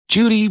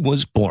Judy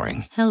was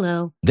boring.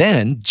 Hello.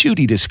 Then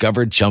Judy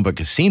discovered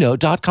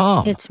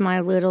ChumbaCasino.com. It's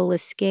my little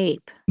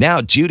escape. Now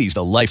Judy's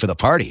the life of the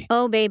party.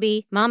 Oh,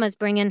 baby, mama's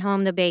bringing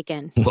home the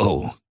bacon.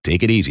 Whoa,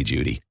 take it easy,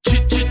 Judy.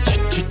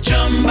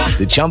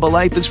 The Chumba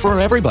life is for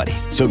everybody.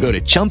 So go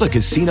to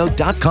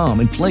ChumbaCasino.com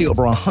and play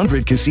over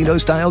 100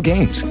 casino-style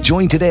games.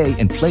 Join today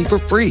and play for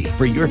free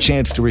for your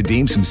chance to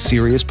redeem some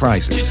serious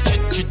prizes.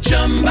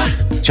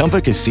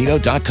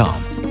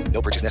 ChumbaCasino.com.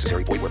 No purchase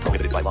necessary. Void where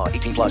prohibited by law.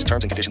 18 plus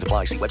terms and conditions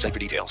apply. See website for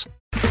details.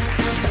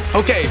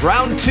 Okay,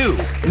 round two.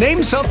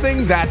 Name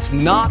something that's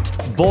not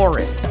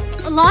boring.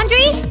 A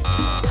laundry?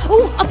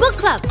 Ooh, a book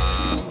club.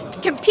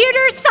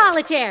 Computer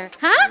solitaire,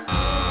 huh?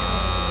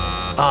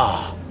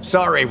 Ah,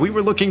 sorry. We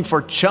were looking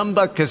for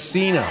Chumba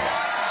Casino.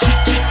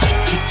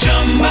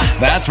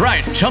 That's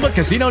right.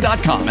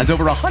 ChumbaCasino.com has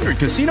over 100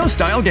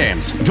 casino-style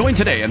games. Join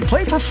today and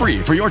play for free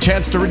for your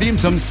chance to redeem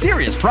some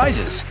serious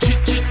prizes.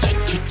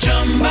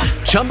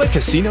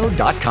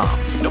 ChumbaCasino.com.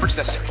 No purchase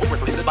necessary. Void where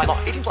prohibited by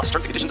law. 18 plus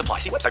terms and conditions apply.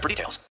 See website for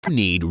details.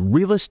 Need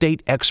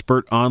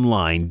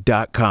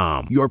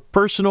realestateexpertonline.com. Your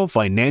personal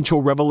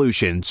financial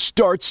revolution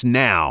starts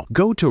now.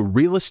 Go to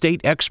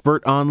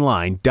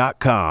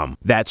realestateexpertonline.com.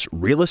 That's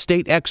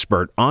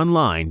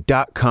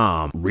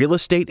realestateexpertonline.com.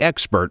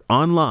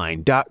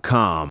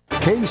 realestateexpertonline.com.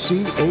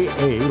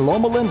 KCAA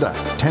Loma Linda,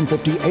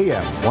 1050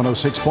 AM,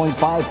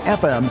 106.5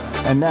 FM,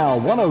 and now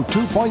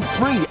 102.3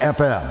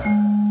 FM.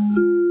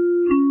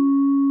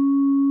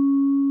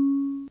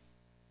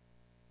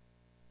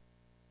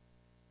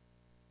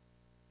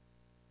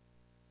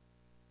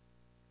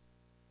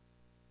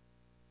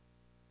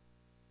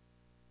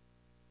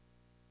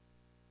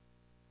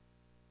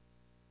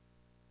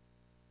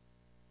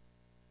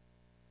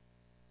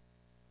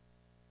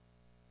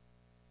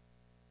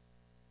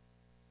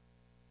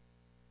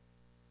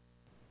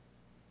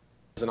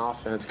 An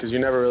offense, because you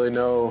never really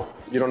know,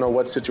 you don't know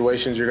what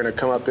situations you're going to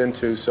come up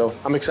into. So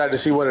I'm excited to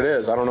see what it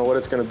is. I don't know what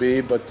it's going to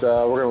be, but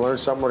we're going to learn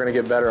something. We're going to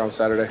get better on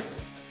Saturday.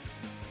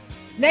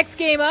 Next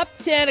game up,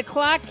 10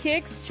 o'clock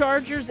kicks,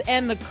 Chargers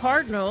and the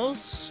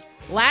Cardinals.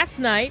 Last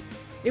night,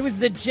 it was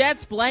the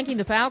Jets blanking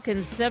the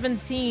Falcons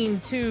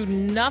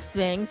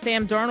 17-0.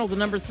 Sam Darnold, the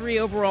number 3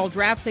 overall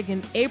draft pick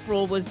in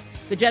April, was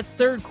the Jets'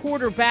 third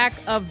quarterback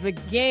of the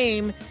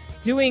game,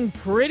 doing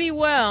pretty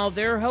well.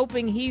 They're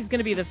hoping he's going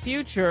to be the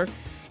future.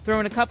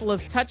 Throwing a couple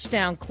of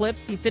touchdown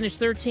clips. He finished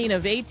 13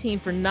 of 18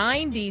 for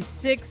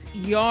 96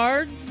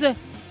 yards.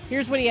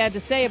 Here's what he had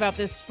to say about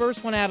this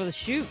first one out of the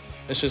chute.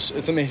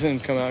 It's amazing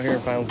to come out here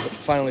and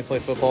finally play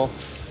football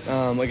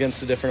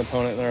against a different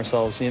opponent than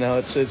ourselves. You know,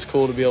 it's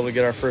cool to be able to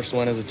get our first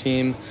win as a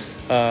team,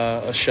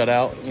 a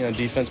shutout. You know,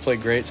 defense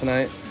played great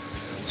tonight.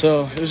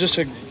 So it was just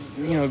a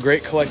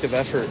great collective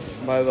effort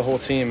by the whole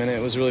team, and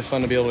it was really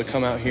fun to be able to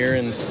come out here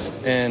and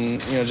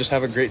just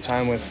have a great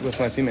time with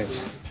my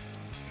teammates.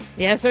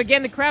 Yeah, so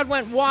again, the crowd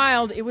went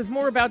wild. It was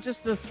more about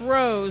just the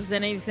throws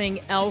than anything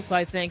else,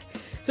 I think.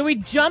 So we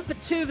jump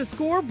to the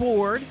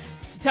scoreboard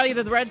to tell you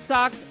that the Red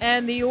Sox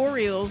and the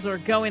Orioles are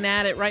going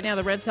at it. Right now,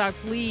 the Red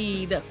Sox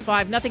lead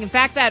 5-0. In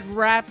fact, that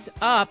wrapped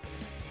up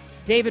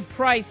David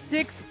Price,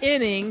 6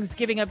 innings,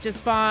 giving up just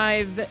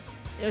 5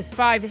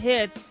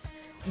 hits,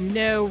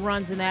 no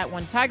runs in that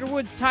one. Tiger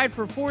Woods tied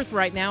for 4th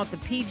right now at the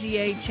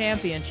PGA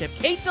Championship.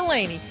 Kate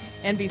Delaney,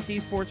 NBC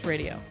Sports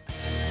Radio.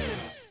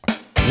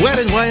 Wet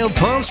n Wild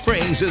Palm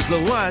Springs is the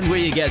one where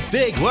you get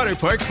big water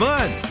park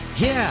fun.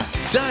 Yeah,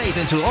 dive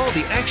into all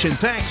the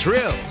action-packed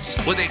thrills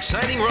with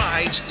exciting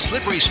rides,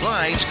 slippery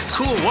slides,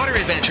 cool water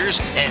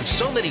adventures, and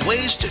so many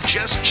ways to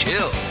just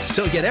chill.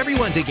 So get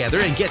everyone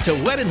together and get to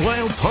Wet n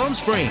Wild Palm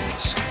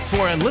Springs.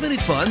 For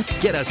unlimited fun,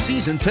 get a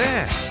season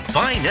pass.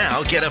 Buy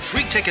now, get a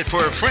free ticket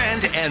for a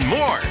friend, and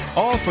more.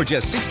 All for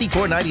just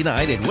 $64.99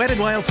 at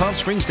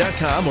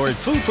wetandwildpalmsprings.com or at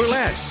Food for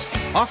Less.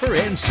 Offer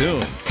ends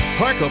soon.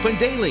 Park open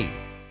daily.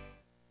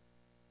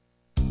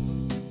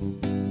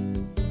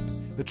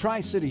 The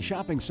Tri-City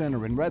Shopping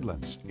Center in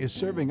Redlands is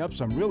serving up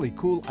some really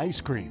cool ice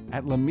cream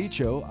at La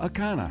Micho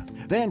Acana.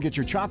 Then get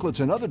your chocolates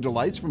and other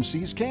delights from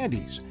See's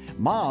Candies.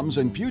 Moms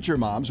and future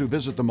moms who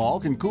visit the mall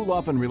can cool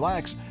off and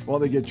relax while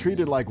they get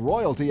treated like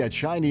royalty at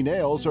Shiny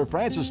Nails or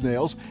Francis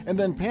Nails and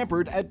then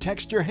pampered at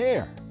Texture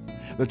Hair.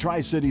 The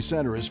Tri-City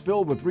Center is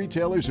filled with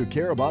retailers who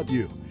care about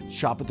you.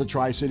 Shop at the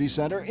Tri-City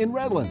Center in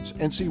Redlands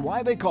and see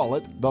why they call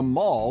it the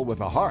mall with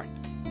a heart.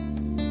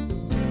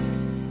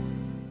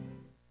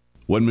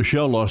 When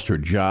Michelle lost her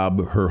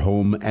job, her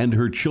home, and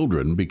her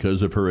children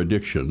because of her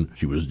addiction,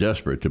 she was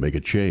desperate to make a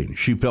change.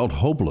 She felt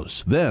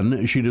hopeless.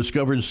 Then she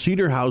discovered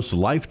Cedar House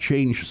Life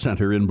Change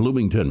Center in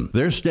Bloomington.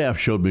 Their staff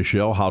showed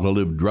Michelle how to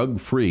live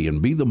drug-free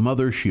and be the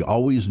mother she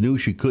always knew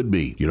she could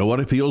be. You know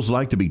what it feels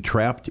like to be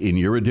trapped in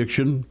your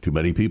addiction? Too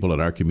many people in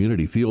our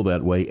community feel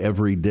that way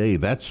every day.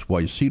 That's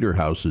why Cedar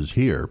House is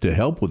here to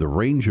help with a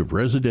range of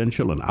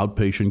residential and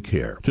outpatient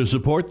care. To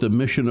support the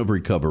mission of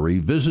recovery,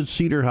 visit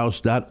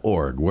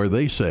cedarhouse.org, where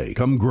they say,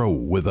 "Come grow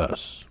with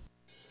us."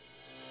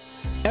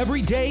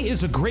 Every day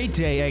is a great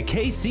day at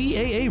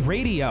KCAA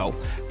Radio.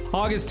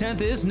 August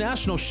 10th is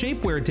National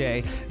Shapewear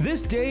Day.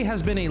 This day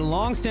has been a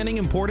long-standing,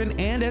 important,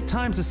 and at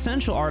times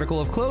essential article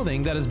of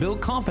clothing that has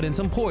built confidence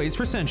in poise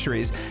for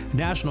centuries.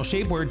 National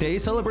Shapewear Day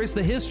celebrates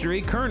the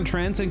history, current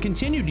trends, and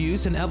continued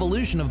use and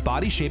evolution of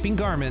body-shaping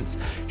garments.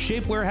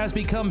 Shapewear has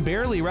become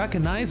barely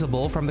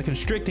recognizable from the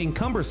constricting,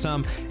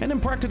 cumbersome, and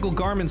impractical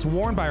garments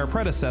worn by our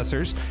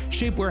predecessors.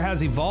 Shapewear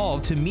has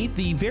evolved to meet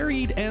the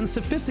varied and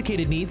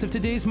sophisticated needs of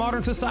today's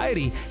modern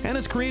society and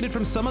is created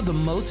from some of the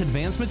most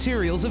advanced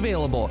materials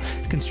available.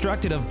 Constructed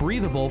of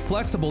breathable,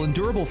 flexible, and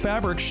durable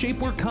fabric,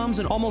 shapewear comes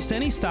in almost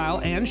any style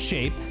and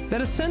shape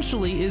that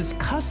essentially is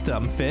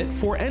custom fit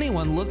for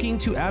anyone looking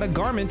to add a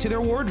garment to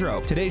their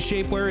wardrobe. Today's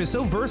shapewear is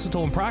so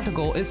versatile and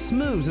practical, it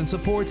smooths and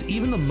supports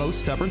even the most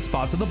stubborn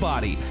spots of the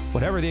body.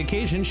 Whatever the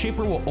occasion,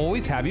 shapewear will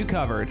always have you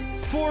covered.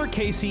 For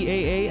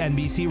KCAA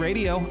NBC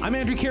Radio, I'm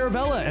Andrew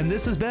Caravella, and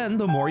this has been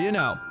The More You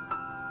Know.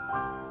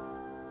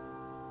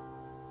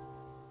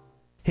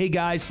 Hey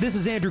guys, this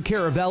is Andrew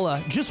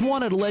Caravella. Just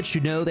wanted to let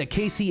you know that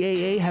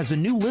KCAA has a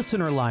new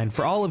listener line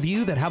for all of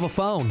you that have a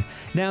phone.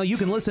 Now you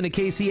can listen to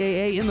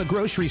KCAA in the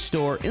grocery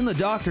store, in the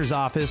doctor's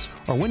office,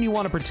 or when you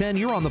want to pretend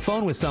you're on the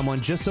phone with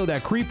someone just so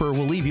that creeper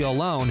will leave you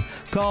alone.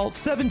 Call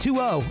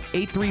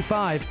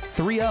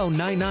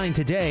 720-835-3099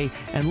 today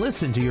and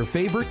listen to your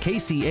favorite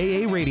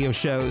KCAA radio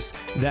shows.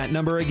 That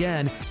number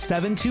again,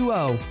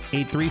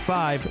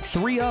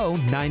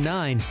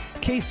 720-835-3099.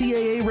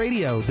 KCAA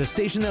Radio, the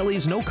station that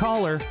leaves no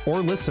caller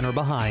or listener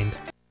behind.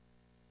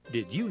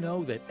 Did you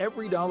know that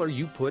every dollar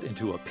you put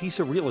into a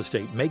piece of real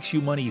estate makes you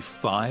money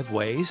 5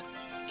 ways?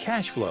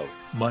 Cash flow,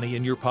 money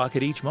in your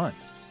pocket each month.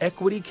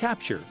 Equity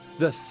capture,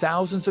 the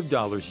thousands of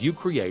dollars you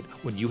create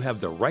when you have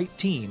the right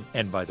team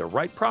and buy the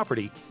right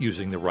property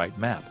using the right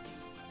map.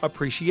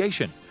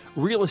 Appreciation,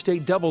 real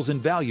estate doubles in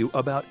value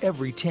about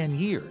every 10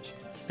 years.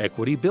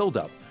 Equity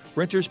buildup,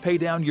 renters pay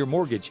down your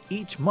mortgage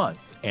each month.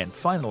 And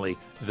finally,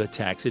 the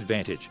tax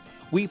advantage.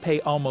 We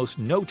pay almost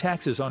no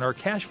taxes on our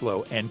cash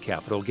flow and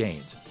capital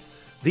gains.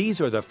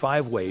 These are the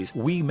 5 ways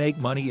we make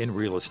money in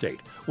real estate,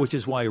 which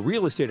is why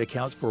real estate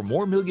accounts for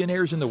more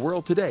millionaires in the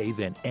world today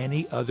than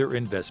any other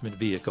investment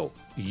vehicle.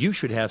 You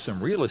should have some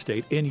real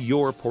estate in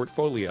your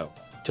portfolio.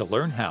 To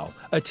learn how,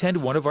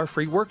 attend one of our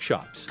free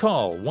workshops.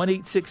 Call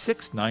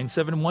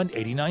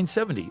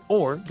 1-866-971-8970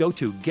 or go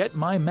to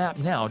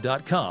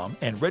getmymapnow.com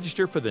and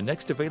register for the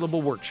next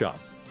available workshop.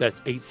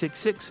 That's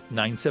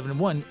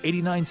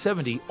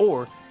 866-971-8970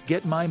 or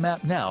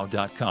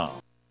getmymapnow.com.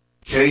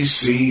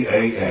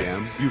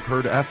 KCAM. You've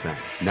heard FM.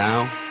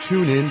 Now,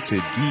 tune in to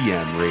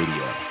DM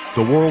Radio,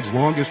 the world's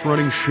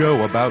longest-running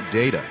show about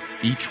data.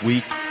 Each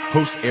week,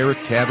 host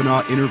Eric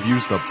Kavanaugh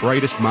interviews the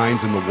brightest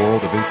minds in the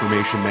world of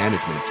information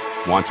management.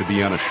 Want to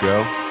be on a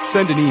show?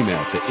 Send an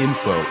email to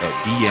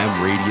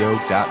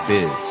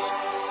info@dmradio.biz.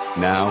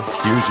 Now,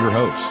 here's your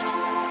host,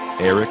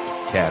 Eric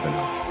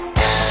Kavanaugh.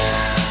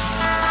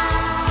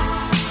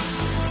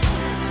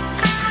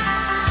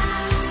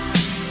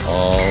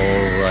 All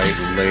right,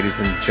 ladies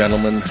and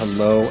gentlemen,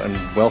 hello and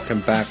welcome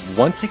back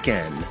once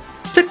again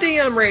to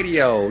DM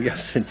Radio.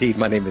 Yes, indeed,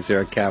 my name is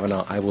Eric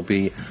Kavanaugh. I will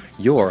be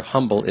your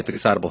humble, if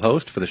excitable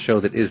host for the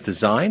show that is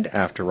designed,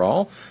 after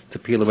all, to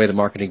peel away the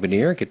marketing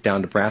veneer, get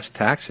down to brass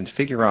tacks, and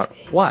figure out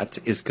what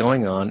is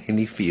going on in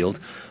the field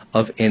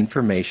of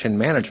information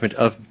management,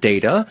 of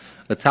data.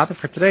 The topic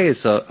for today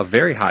is a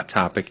very hot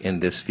topic in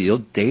this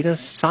field, data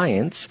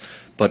science.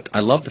 But I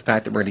love the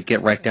fact that we're going to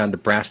get right down to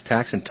brass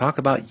tacks and talk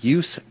about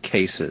use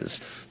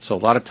cases. So a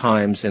lot of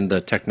times in the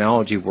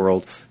technology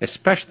world,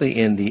 especially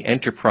in the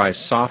enterprise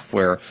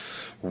software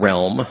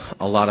realm,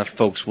 a lot of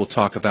folks will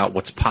talk about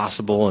what's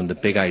possible and the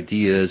big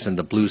ideas and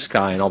the blue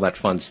sky and all that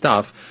fun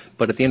stuff.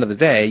 But at the end of the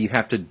day, you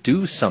have to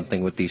do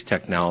something with these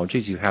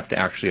technologies. You have to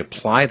actually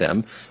apply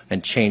them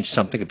and change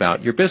something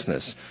about your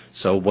business.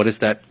 So what is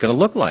that going to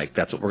look like?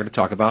 That's what we're going to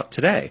talk about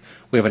today.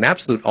 We have an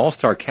absolute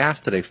all-star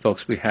cast today,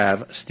 folks. We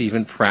have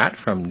Stephen Pratt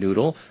from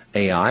Noodle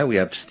AI. We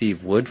have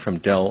Steve Wood from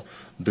Dell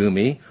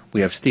Boomi.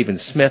 We have Stephen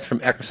Smith from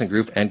Eckerson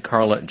Group and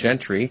Carla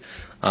Gentry,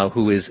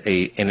 who is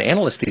an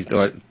analyst,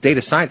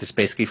 data scientist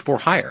basically for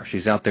hire.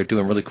 She's out there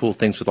doing really cool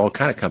things with all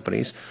kind of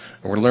companies.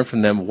 And we're going to learn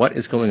from them what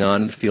is going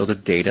on in the field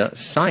of data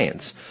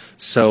science.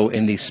 So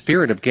in the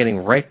spirit of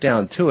getting right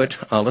down to it,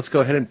 let's go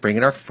ahead and bring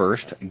in our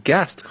first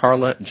guest,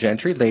 Carla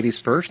Gentry. Ladies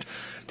first.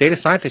 Data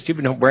scientist, you've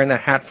been wearing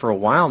that hat for a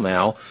while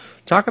now.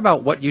 Talk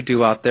about what you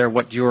do out there,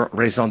 what your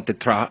raison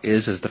d'etre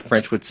is, as the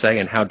French would say,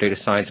 and how data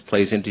science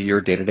plays into your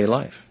day-to-day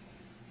life.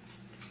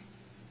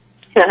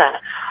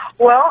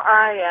 Well,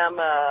 I am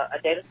a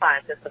data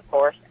scientist, of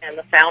course, and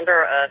the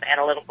founder of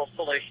Analytical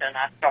Solution.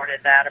 I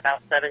started that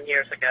about 7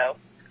 years ago.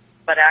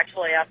 But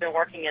actually, I've been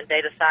working in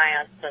data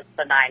science since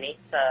the 90s.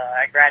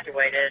 I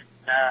graduated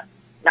in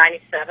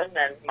 97,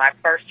 and my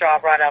first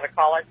job right out of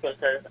college was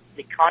an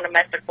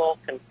econometrical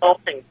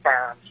consulting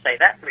firm. Say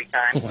that 3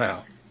 times.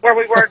 Wow. Where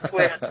we worked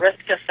with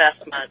risk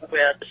assessment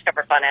with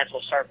Discover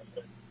Financial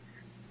Services.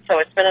 So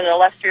it's been an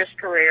illustrious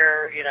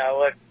career, you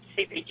know,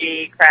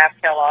 CPG,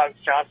 Kraft, Kellogg's,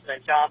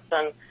 Johnson &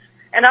 Johnson.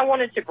 And I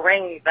wanted to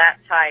bring that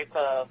type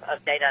of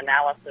data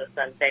analysis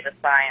and data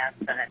science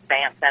and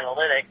advanced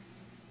analytics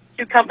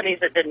to companies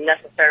that didn't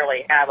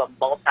necessarily have a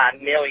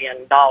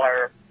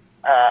multi-million-dollar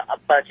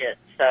budget.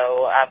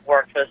 So I've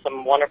worked with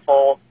some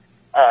wonderful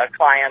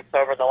clients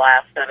over the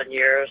last 7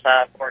 years.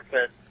 I've worked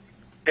with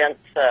Vince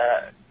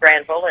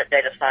Granville at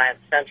Data Science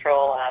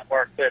Central. I've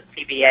worked with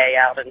PBA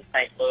out in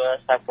St. Louis.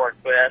 I've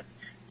worked with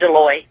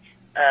Deloitte.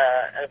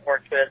 I've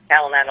worked with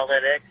Talent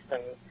Analytics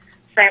and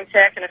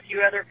Samtec and a few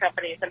other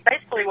companies. And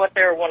basically what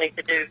they're wanting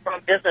to do from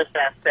a business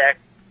aspect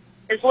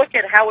is look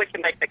at how we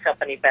can make the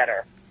company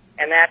better.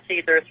 And that's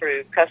either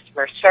through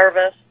customer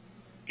service,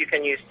 you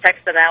can use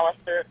text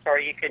analysis, or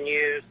you can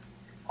use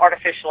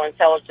artificial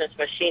intelligence,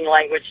 machine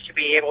language to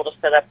be able to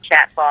set up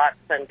chatbots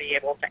and be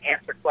able to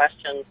answer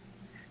questions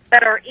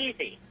that are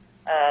easy.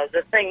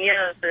 The thing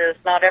is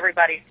not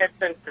everybody fits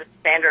into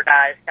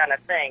standardized kind of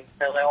thing,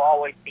 so there'll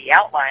always be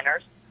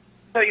outliners.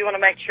 So you want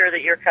to make sure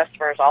that your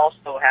customers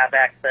also have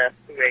access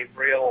to a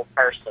real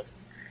person.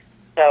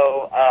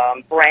 So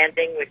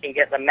branding, we can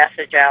get the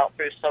message out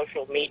through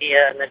social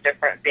media and the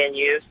different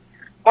venues.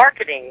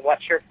 Marketing,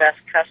 what's your best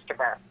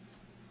customer?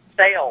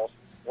 Sales,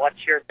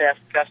 what's your best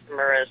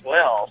customer as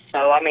well?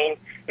 So, I mean,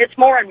 it's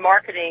more in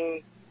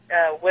marketing,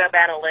 web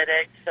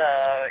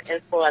analytics,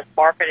 influence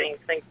marketing,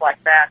 things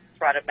like that, to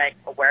try to make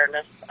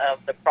awareness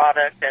of the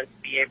product and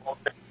to be able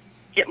to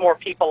get more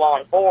people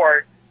on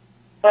board.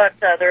 But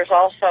there's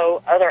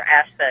also other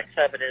aspects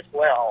of it as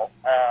well.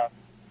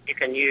 You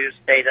can use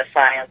data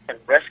science and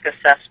risk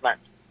assessment.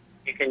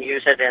 You can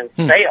use it in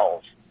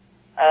sales.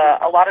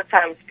 A lot of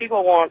times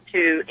people want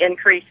to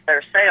increase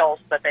their sales,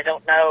 but they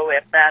don't know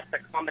if that's a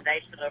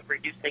combination of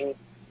reducing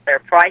their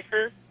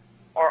prices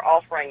or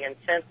offering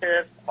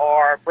incentives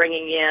or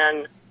bringing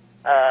in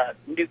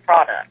new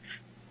products.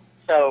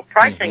 So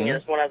pricing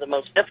is one of the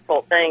most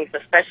difficult things,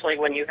 especially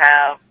when you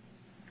have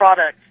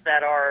products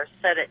that are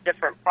set at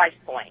different price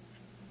points.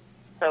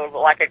 So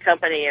like a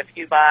company, if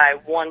you buy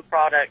one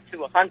product to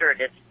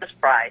 100, it's this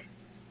price.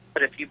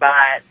 But if you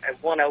buy it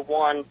at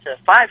 101 to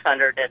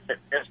 500, it's at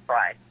this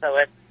price. So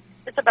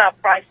it's about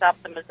price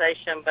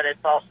optimization, but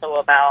it's also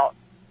about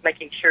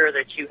making sure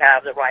that you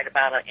have the right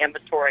amount of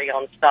inventory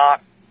on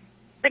stock.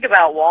 Think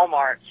about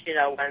Walmart, you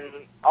know,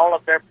 when all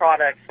of their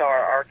products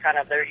are kind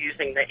of, they're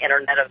using the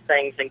Internet of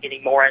Things and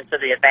getting more into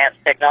the advanced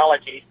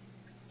technologies.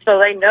 So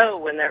they know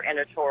when their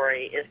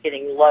inventory is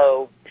getting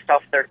low based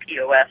off their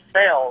POS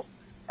sales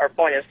or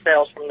point of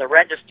sales from the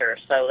register.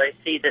 So they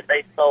see that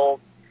they sold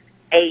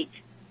 8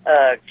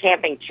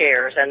 camping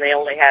chairs and they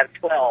only have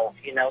 12,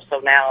 you know, so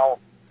now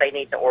they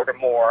need to order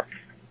more.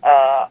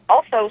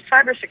 Also,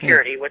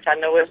 cybersecurity, which I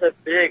know is a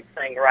big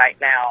thing right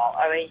now.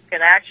 I mean, you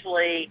can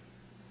actually,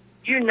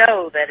 you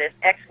know that if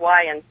X,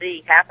 Y, and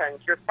Z happens,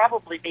 you're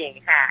probably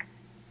being hacked.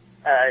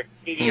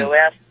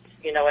 DDoS,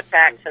 you know,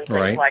 attacks and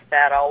things like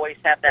that always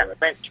have that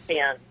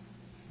linchpin.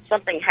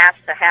 Something has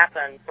to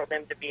happen for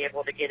them to be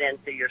able to get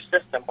into your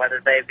system,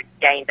 whether they've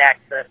gained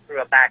access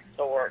through a back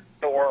door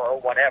or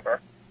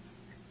whatever.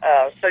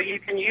 So you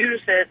can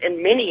use it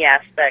in many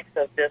aspects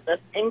of business,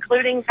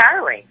 including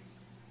hiring.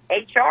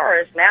 HR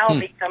is now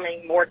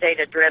becoming more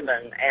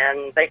data-driven,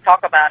 and they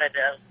talk about it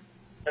as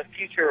the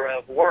future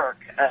of work.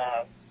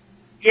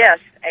 Yes,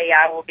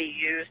 AI will be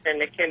used,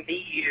 and it can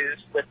be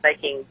used with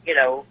making, you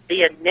know,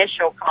 the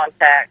initial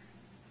contact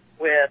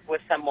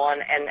with someone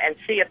and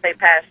see if they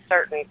pass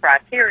certain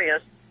criteria.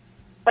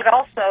 But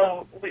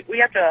also, we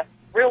have to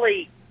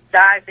really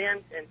dive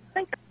in and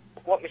think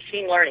of what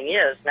machine learning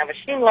is. Now,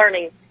 machine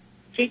learning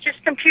teaches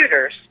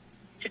computers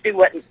to do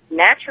what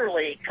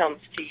naturally comes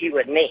to you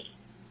and me.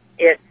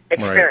 It's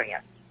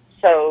experience.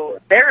 So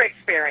their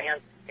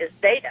experience is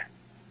data.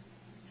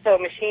 So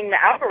machine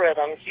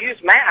algorithms use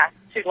math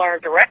to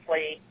learn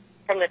directly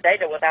from the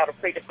data without a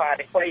predefined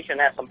equation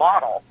as a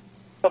model.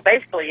 So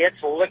basically, it's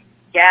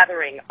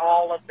gathering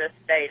all of this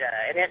data,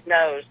 and it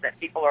knows that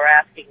people are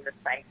asking the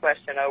same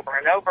question over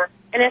and over,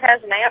 and it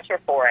has an answer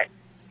for it.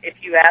 If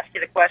you ask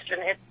it a question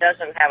it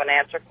doesn't have an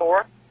answer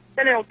for,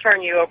 then it'll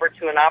turn you over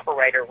to an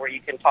operator where you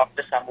can talk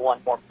to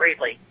someone more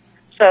freely.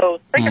 So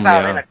think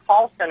about in a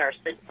call center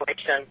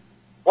situation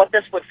what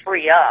this would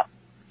free up.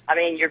 I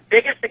mean, your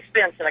biggest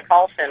expense in a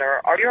call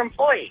center are your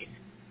employees.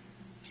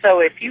 So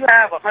if you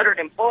have 100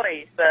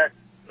 employees, but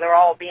they're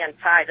all being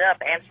tied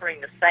up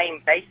answering the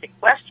same basic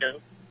questions,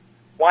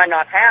 why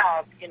not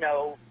have, you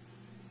know,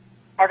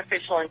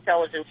 artificial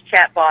intelligence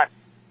chatbots,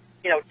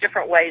 you know,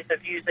 different ways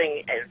of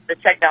using the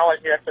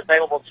technology that's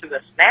available to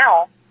us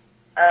now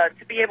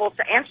to be able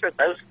to answer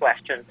those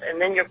questions. And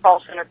then your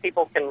call center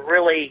people can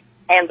really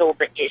handle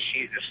the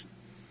issues.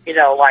 You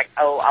know, like,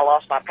 oh, I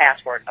lost my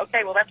password.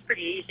 Okay, well, that's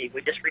pretty easy.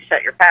 We just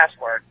reset your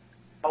password.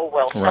 Oh,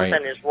 well,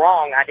 something is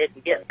wrong. I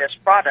didn't get this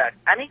product.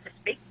 I need to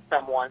speak to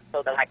someone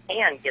so that I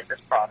can get this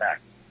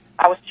product.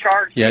 I was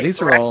charged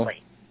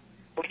incorrectly.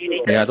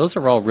 Those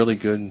are all really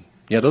good.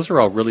 Yeah, those are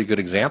all really good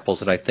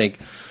examples, and I think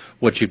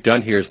what you've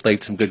done here is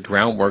laid some good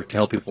groundwork to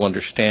help people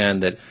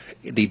understand that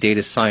the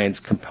data science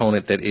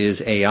component that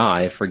is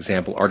AI, for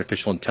example,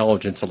 artificial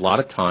intelligence, a lot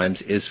of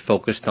times is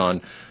focused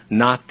on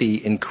not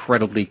the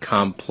incredibly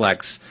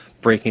complex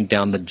breaking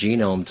down the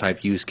genome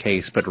type use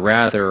case, but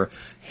rather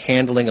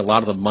handling a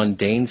lot of the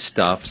mundane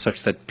stuff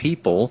such that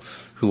people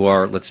who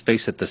are, let's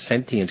face it, the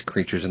sentient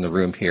creatures in the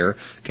room here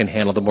can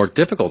handle the more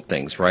difficult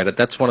things, right?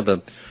 That's one of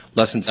the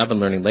lessons I've been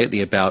learning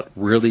lately about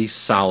really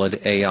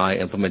solid AI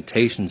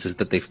implementations is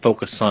that they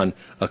focus on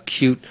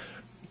acute,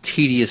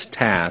 tedious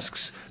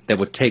tasks that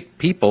would take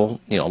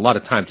people, a lot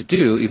of time to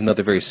do, even though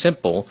they're very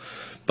simple,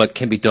 but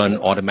can be done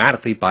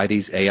automatically by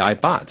these AI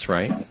bots,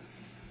 right?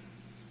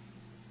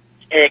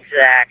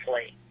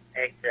 Exactly.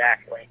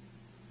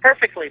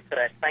 Perfectly put.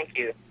 Thank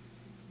you.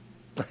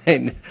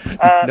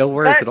 No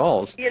worries at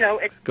all.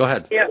 Go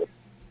ahead. Yeah.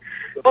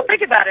 Well,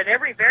 think about it.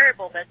 Every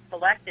variable that's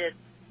selected,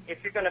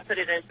 if you're going to put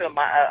it into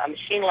a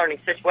machine learning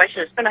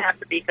situation, it's going to have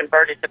to be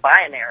converted to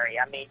binary.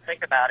 I mean,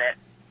 think about it.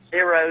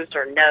 Zeros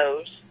or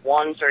no's,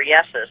 ones or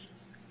yeses.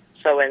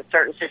 So in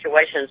certain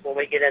situations when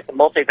we get into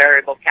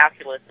multivariable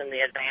calculus in the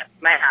advanced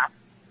math,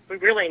 we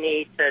really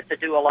need to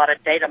do a lot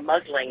of data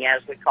muddling,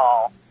 as we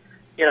call.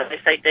 They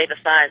say data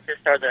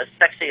scientists are the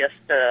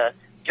sexiest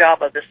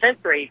job of the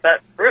century,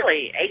 but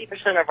really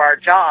 80% of our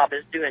job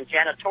is doing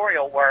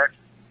janitorial work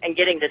and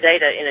getting the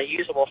data in a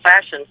usable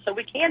fashion so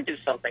we can do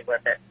something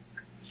with it.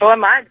 So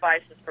my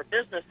advice is for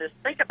businesses,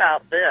 think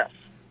about this.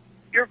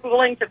 You're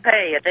willing to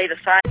pay a data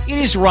scientist. It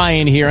is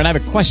Ryan here, and I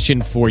have a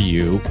question for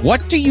you.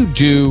 What do you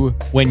do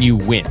when you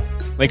win?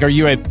 Like, are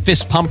you a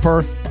fist pumper,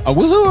 a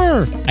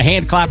woohooer, a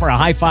hand clapper, a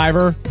high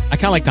fiver? I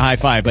kind of like the high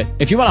five, but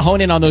if you want to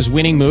hone in on those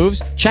winning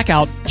moves, check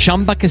out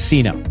Chumba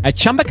Casino. At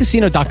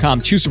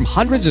ChumbaCasino.com, choose from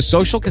hundreds of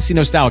social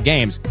casino-style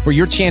games for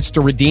your chance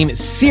to redeem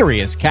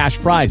serious cash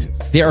prizes.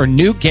 There are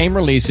new game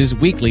releases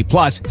weekly,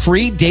 plus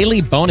free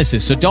daily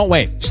bonuses, so don't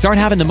wait. Start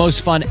having the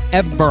most fun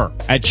ever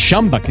at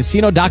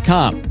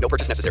ChumbaCasino.com. No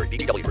purchase necessary.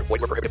 VGW Group.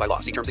 Void where prohibited by law.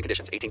 See terms and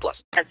conditions.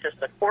 18+. That's just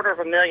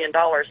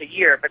 $250,000 a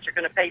year, but you're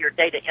going to pay your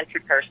data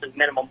entry person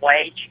minimum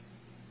wage.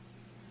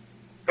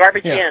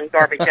 Garbage in,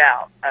 garbage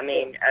out. I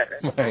mean,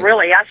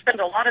 really, I spend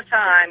a lot of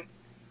time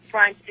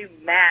trying to do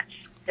match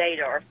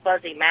data or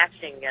fuzzy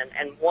matching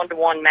and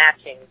one-to-one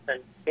matchings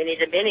and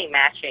many-to-many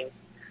matching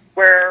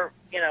where,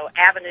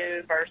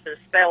 avenue versus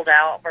spelled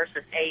out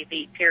versus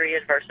AV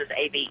period versus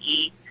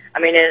AVE. I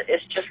mean,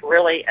 it's just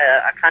really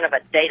a kind of a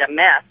data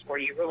mess where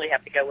you really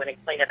have to go in and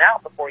clean it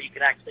out before you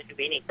can actually do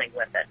anything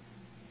with it.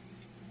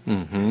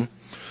 Mm-hmm.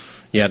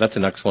 Yeah, that's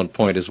an excellent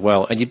point as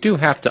well. And you do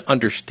have to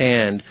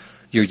understand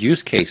your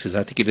use cases.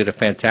 I think you did a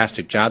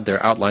fantastic job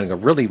there outlining a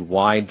really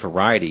wide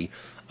variety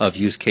of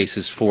use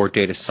cases for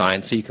data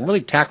science. So you can really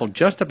tackle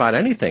just about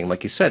anything,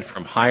 like you said,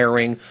 from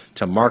hiring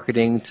to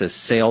marketing to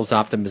sales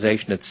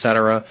optimization, et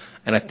cetera.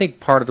 And I think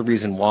part of the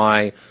reason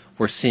why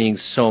we're seeing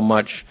so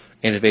much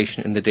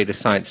innovation in the data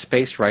science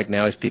space right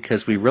now is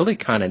because we really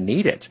kind of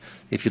need it.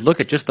 If you look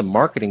at just the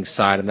marketing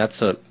side, and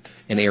that's an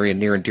area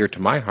near and dear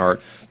to my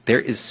heart, there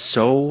is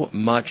so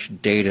much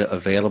data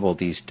available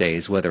these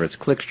days, whether it's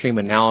clickstream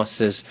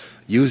analysis,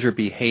 user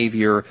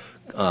behavior,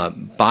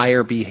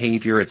 buyer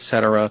behavior, et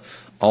cetera,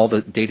 all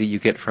the data you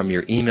get from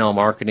your email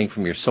marketing,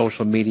 from your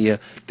social media.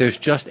 There's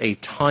just a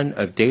ton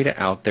of data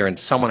out there, and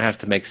someone has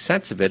to make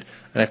sense of it.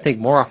 And I think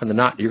more often than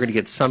not, you're going to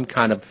get some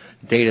kind of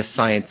data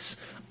science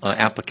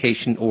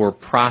application or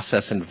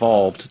process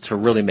involved to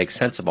really make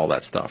sense of all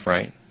that stuff,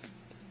 right?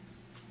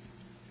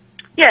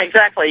 Yeah,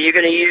 exactly. You're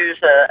going to use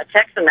a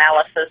text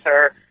analysis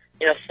or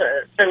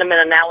sentiment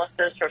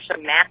analysis or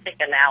semantic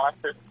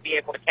analysis to be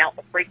able to count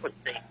the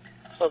frequency.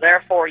 So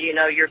therefore,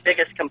 your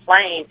biggest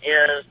complaint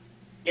is,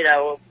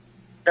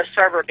 the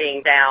server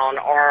being down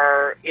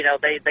or,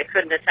 they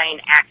couldn't attain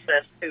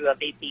access to a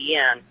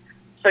VPN.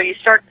 So you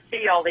start to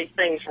see all these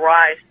things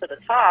rise to the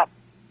top,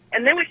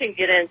 and then we can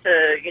get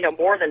into,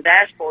 more than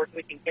dashboards,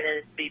 we can get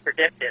into be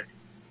predictive.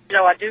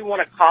 I do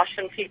want to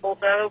caution people,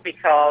 though,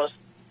 because,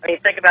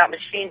 think about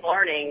machine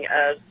learning.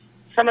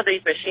 Some of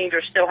these machines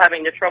are still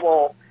having the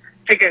trouble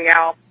figuring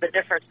out the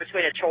difference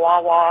between a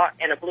Chihuahua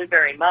and a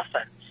blueberry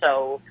muffin.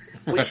 So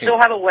we still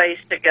have a ways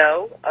to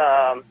go.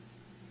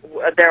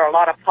 There are a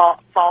lot of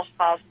false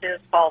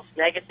positives, false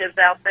negatives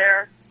out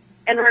there.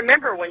 And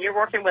remember, when you're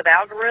working with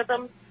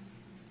algorithms,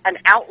 an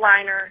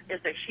outliner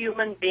is a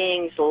human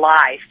being's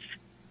life.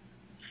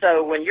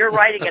 So when you're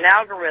writing an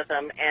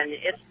algorithm and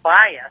it's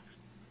biased,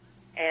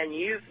 and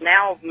you've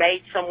now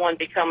made someone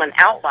become an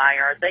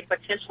outlier, they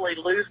potentially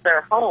lose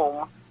their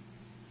home.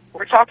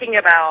 We're talking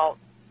about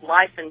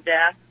life and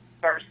death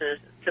versus,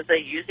 because they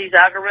use these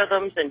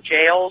algorithms in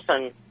jails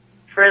and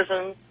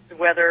prisons,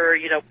 whether,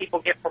 people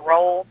get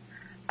parole.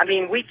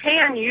 We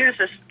can use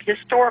this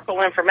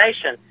historical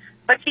information,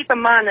 but keep in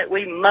mind that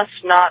we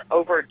must not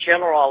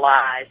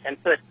overgeneralize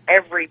and put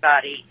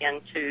everybody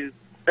into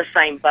the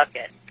same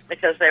bucket,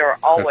 because there are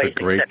always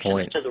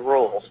exceptions to the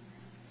rules.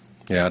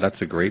 Yeah,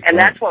 that's a great point. And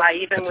that's why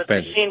even with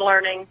machine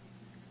learning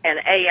and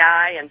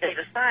AI and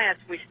data science,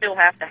 we still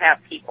have to have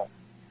people.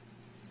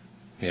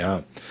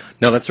 Yeah.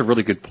 No, that's a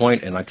really good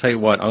point. And I tell you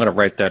what, I'm going to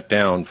write that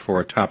down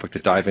for a topic to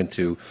dive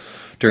into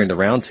during the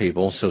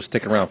roundtable. So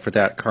stick around for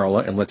that,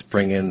 Carla, and let's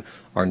bring in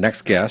our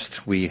next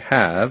guest. We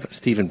have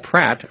Stephen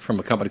Pratt from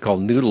a company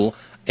called Noodle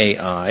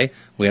AI.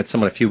 We had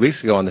someone a few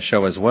weeks ago on the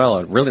show as well,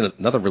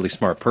 another really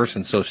smart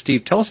person. So,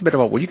 Steve, tell us a bit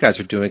about what you guys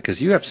are doing, because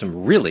you have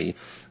some really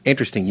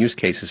interesting use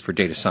cases for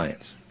data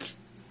science.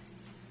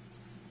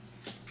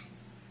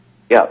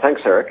 Yeah,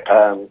 thanks, Eric.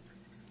 So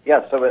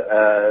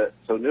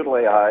Noodle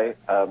AI,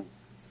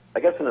 I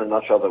guess in a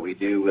nutshell, what we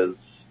do is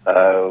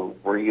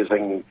we're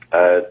using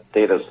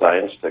data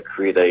science to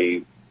create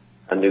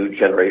a new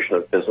generation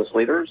of business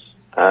leaders,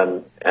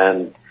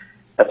 and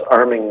that's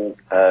arming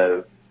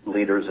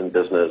leaders in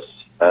business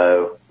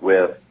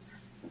with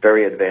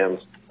very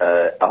advanced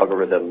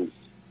algorithms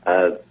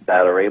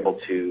that are able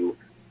to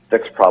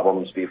fix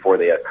problems before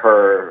they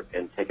occur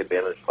and take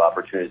advantage of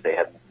opportunities they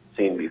hadn't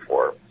seen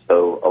before.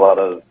 So a lot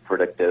of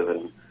predictive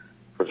and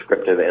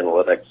prescriptive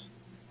analytics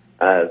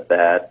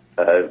that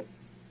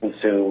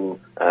consume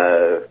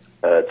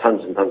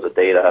tons and tons of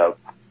data,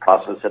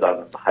 process it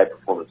on a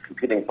high-performance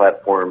computing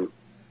platform,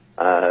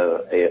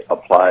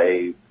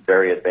 apply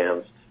very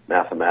advanced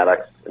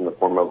mathematics in the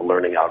form of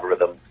learning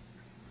algorithms,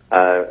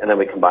 and then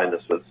we combine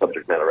this with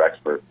subject matter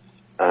experts.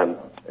 And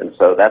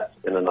so that's,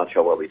 in a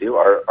nutshell, what we do.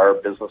 Our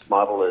business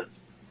model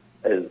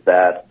is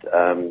that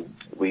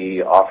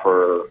we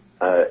offer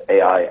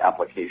AI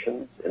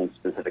applications in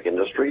specific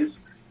industries,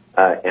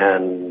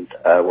 and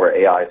we're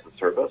AI as a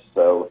service.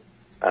 So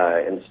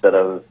instead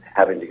of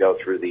having to go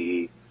through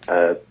the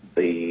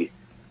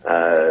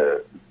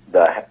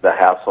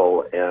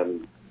hassle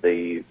and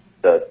the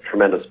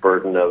tremendous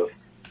burden of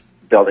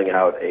building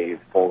out a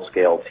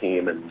full-scale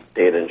team in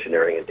data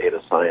engineering and data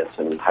science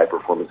and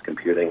high-performance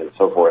computing and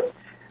so forth,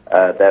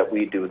 that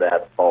we do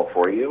that all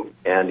for you,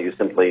 and you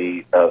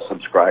simply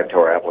subscribe to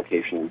our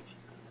applications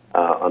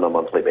on a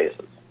monthly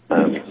basis.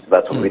 So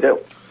that's what we do.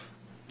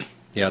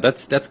 Yeah,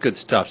 that's good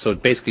stuff. So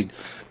basically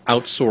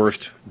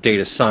outsourced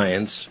data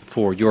science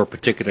for your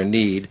particular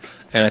need,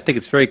 and I think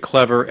it's very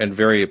clever and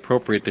very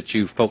appropriate that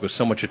you focus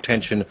so much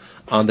attention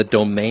on the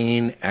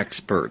domain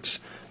experts,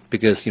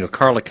 because,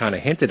 Carla kind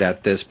of hinted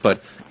at this,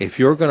 but if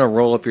you're going to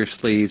roll up your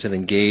sleeves and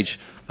engage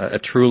a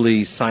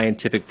truly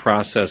scientific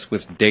process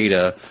with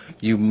data,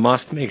 you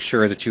must make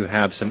sure that you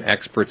have some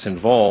experts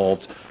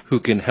involved who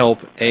can help,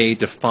 A,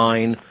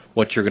 define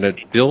what you're going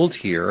to build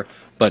here,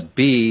 but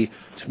B,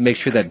 to make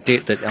sure that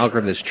that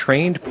algorithm is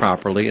trained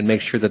properly and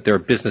make sure that there are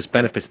business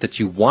benefits that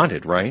you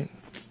wanted, right?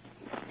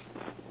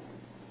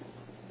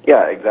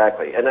 Yeah,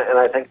 exactly. And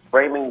I think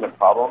framing the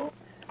problem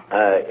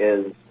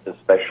is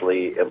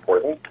especially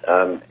important,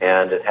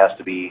 and it has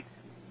to be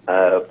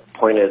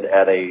pointed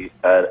at an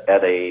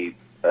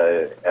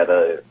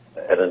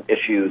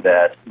issue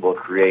that will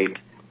create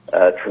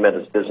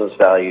tremendous business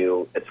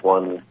value. It's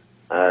one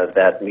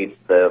that meets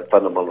the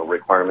fundamental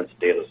requirements of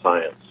data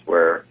science,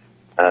 where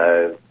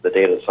the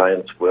data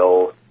science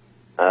will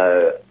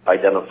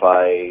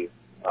identify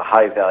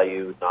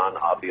high-value,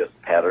 non-obvious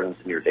patterns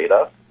in your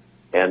data,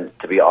 and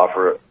can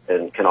offer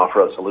a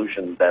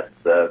solution that's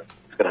going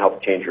to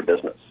help change your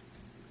business.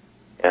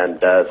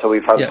 And so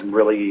we've had some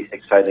really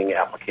exciting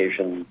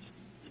applications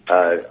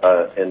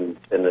in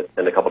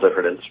a couple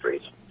different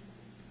industries.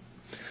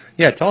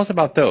 Yeah, tell us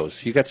about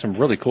those. You got some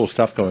really cool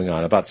stuff going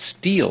on about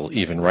steel,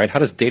 even, right? How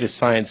does data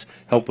science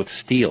help with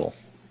steel?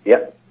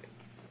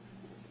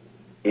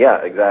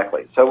 Yeah,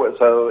 exactly.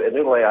 So in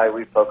Noodle AI,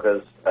 we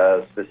focus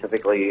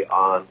specifically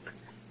on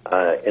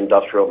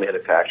industrial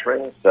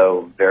manufacturing,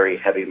 so very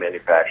heavy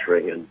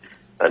manufacturing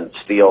and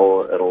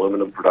steel and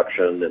aluminum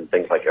production and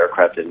things like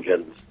aircraft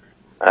engines,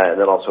 and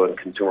then also in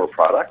consumer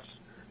products.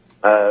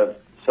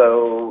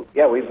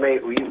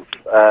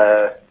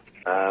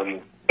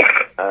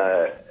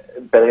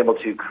 We've been able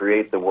to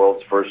create the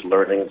world's first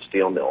learning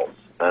steel mills.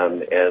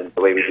 And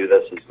the way we do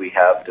this is we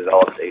have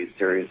developed a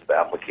series of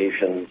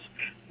applications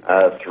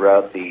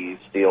throughout the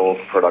steel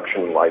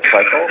production life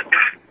cycle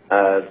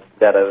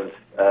that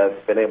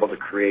have been able to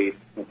create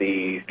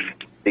the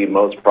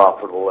most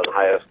profitable and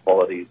highest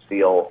quality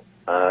steel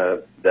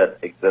that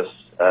exists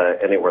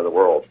anywhere in the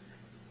world.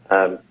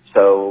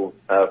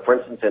 For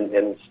instance,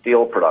 in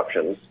steel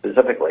production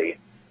specifically,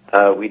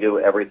 we do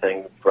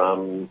everything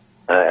from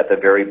at the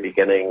very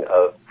beginning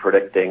of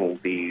predicting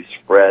the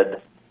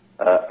spread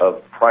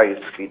of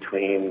price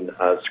between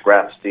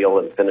scrap steel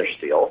and finished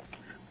steel,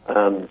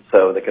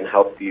 so that can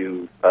help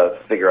you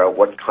figure out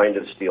what kind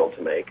of steel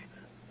to make.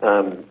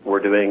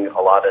 We're doing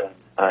a lot in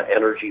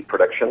energy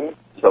prediction,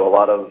 so a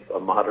lot of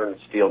modern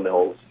steel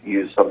mills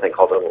use something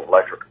called an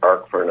electric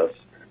arc furnace,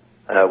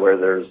 where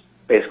there's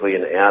basically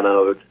an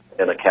anode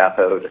and a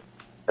cathode,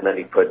 and then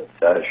you put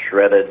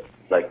shredded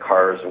like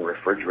cars and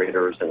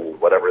refrigerators and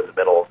whatever in the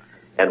middle,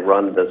 and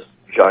run this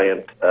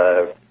giant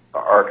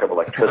arc of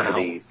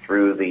electricity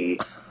through the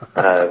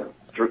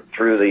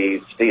through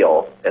the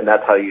steel, and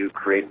that's how you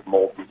create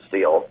molten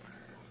steel.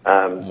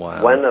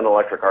 When an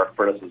electric arc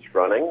furnace is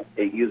running,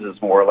 it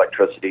uses more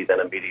electricity than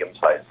a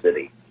medium-sized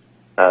city.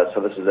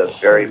 So this is a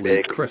very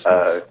big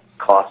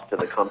cost to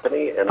the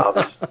company, and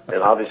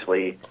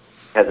obviously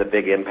has a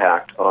big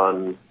impact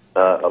on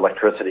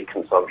electricity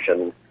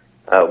consumption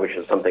which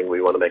is something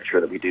we want to make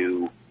sure that we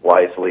do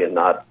wisely and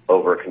not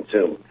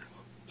overconsume.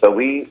 So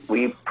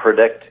we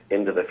predict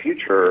into the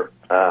future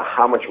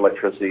how much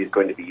electricity is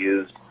going to be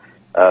used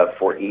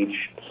for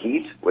each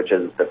heat, which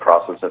is the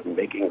process of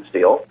making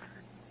steel.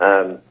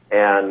 And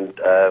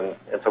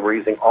so we're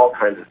using all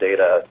kinds of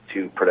data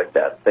to predict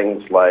that.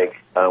 Things like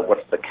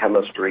what's the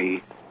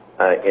chemistry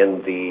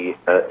in the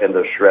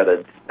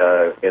shredded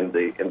in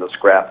the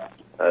scrap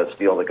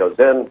steel that goes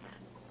in.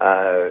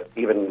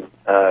 Even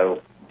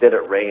did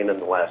it rain in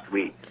the last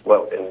week?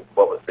 What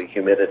was the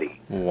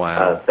humidity?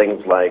 Wow.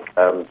 Things like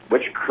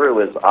which crew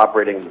is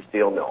operating the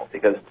steel mill,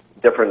 because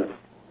different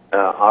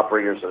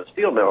operators of a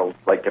steel mill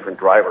like different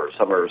drivers.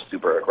 Some are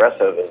super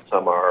aggressive and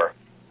some are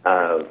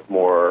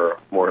more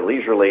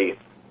leisurely.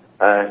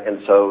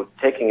 And so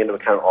taking into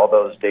account all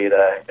those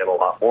data and a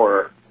lot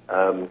more,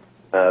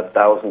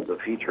 thousands of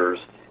features,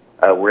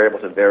 we're able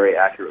to very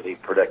accurately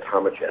predict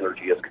how much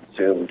energy is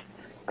consumed.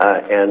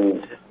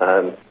 And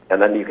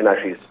then you can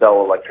actually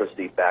sell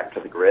electricity back to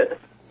the grid.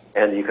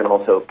 And you can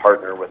also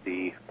partner with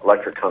the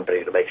electric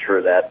company to make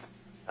sure that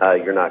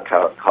you're not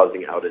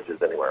causing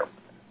outages anywhere.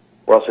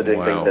 We're also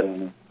doing things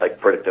in like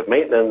predictive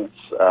maintenance,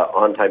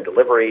 on-time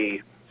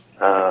delivery,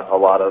 a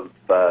lot of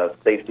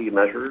safety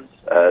measures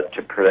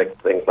to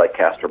predict things like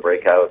caster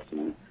breakouts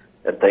and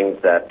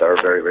things that are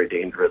very, very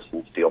dangerous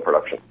in steel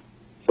production.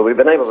 So we've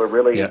been able to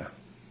really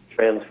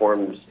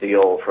transform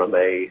steel from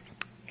a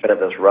kind of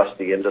this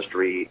rusty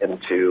industry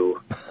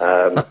into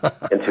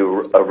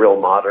a real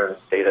modern,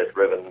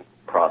 data-driven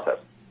process.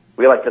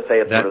 We like to say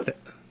it's sort of,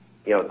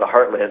 the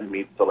heartland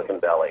meets Silicon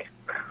Valley.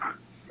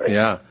 Right?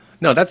 Yeah.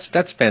 No, that's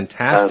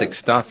fantastic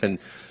stuff. And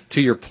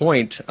to your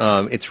point,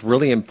 it's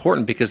really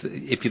important because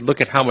if you look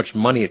at how much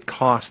money it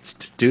costs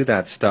to do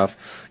that stuff,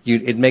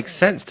 it makes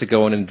sense to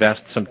go and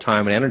invest some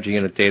time and energy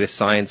in a data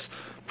science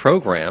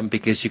program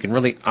because you can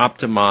really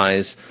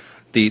optimize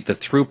the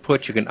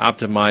throughput, you can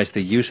optimize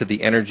the use of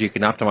the energy, you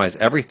can optimize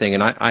everything.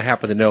 And I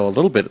happen to know a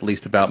little bit, at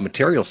least, about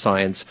material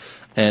science,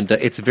 and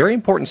it's very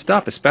important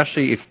stuff,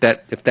 especially if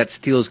that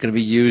steel is going to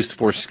be used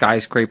for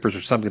skyscrapers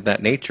or something of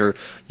that nature.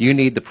 You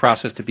need the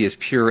process to be as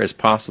pure as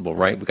possible,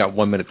 right? We've got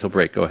 1 minute till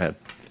break. Go ahead.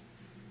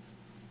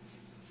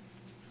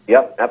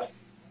 Yep,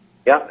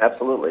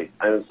 absolutely.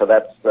 And so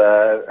that's,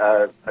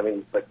 the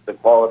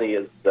quality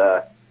is,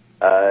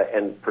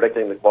 and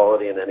predicting the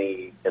quality in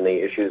any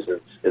issues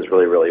is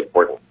really, really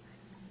important.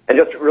 And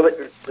just really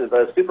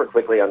super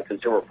quickly on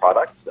consumer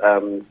products,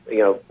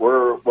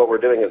 what we're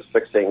doing is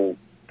fixing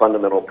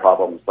fundamental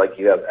problems. Like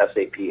you have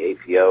SAP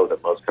APO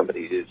that most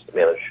companies use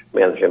to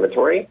manage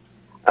inventory.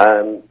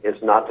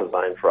 It's not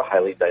designed for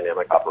highly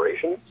dynamic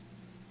operations.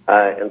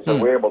 And so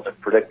we're able to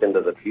predict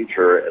into the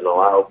future and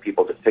allow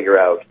people to figure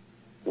out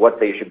what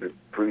they should be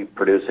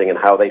producing and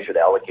how they should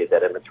allocate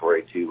that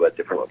inventory to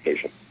different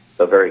locations.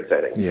 So very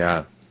exciting.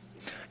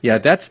 Yeah,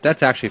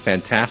 that's actually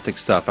fantastic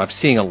stuff. I've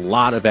seen a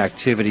lot of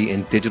activity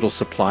in digital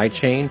supply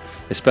chain,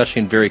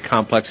 especially in very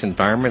complex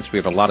environments. We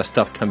have a lot of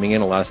stuff coming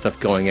in, a lot of stuff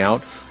going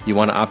out. You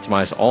want to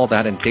optimize all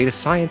that, and data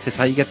science is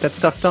how you get that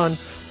stuff done.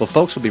 Well,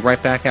 folks, we'll be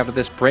right back after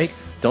this break.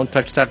 Don't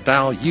touch that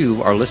dial.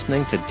 You are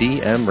listening to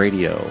DM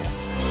Radio.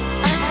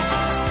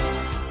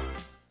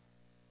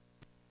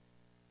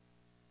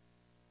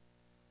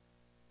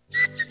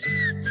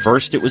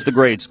 First, it was the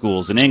grade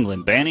schools in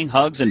England banning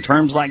hugs and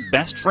terms like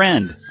best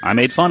friend. I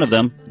made fun of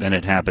them, then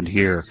it happened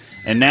here.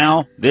 And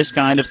now, this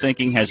kind of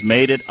thinking has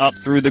made it up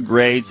through the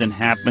grades and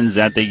happens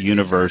at the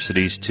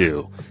universities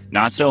too.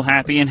 Not so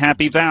happy in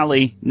Happy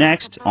Valley.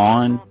 Next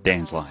on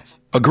Dan's Life.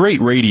 A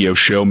great radio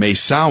show may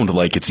sound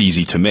like it's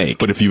easy to make,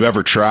 but if you've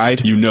ever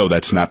tried, you know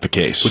that's not the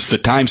case. With the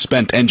time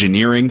spent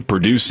engineering,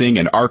 producing,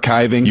 and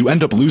archiving, you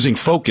end up losing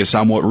focus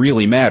on what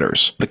really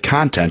matters, the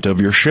content of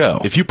your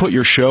show. If you put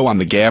your show on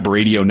the Gab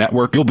Radio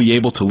Network, you'll be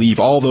able to leave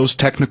all those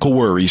technical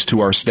worries to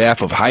our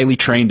staff of highly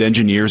trained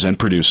engineers and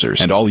producers.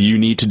 And all you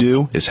need to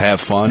do is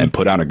have fun and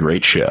put on a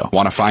great show.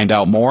 Want to find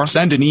out more?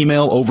 Send an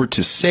email over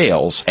to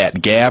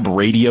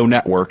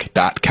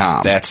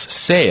sales@gabradionetwork.com. That's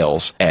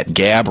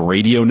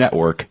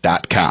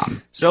sales@gabradionetwork.com.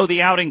 So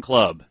the outing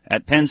club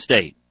at Penn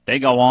State, they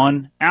go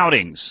on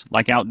outings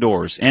like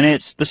outdoors, and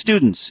it's the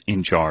students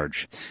in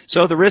charge.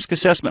 So the risk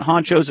assessment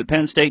honchos at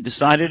Penn State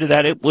decided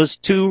that it was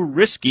too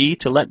risky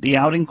to let the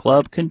outing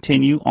club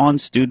continue on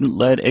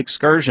student-led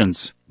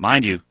excursions.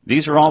 Mind you,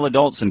 these are all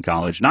adults in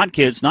college, not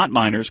kids, not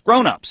minors,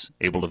 grown-ups,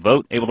 able to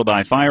vote, able to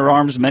buy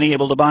firearms, many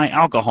able to buy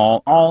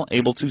alcohol, all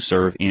able to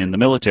serve in the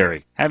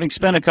military. Having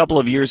spent a couple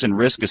of years in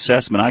risk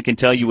assessment, I can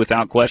tell you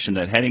without question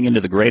that heading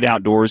into the great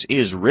outdoors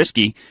is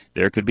risky.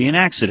 There could be an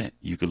accident.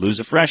 You could lose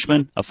a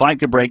freshman, a fight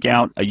could break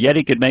out, a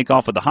Yeti could make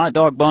off with the hot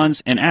dog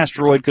buns, an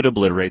asteroid could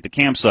obliterate the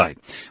campsite.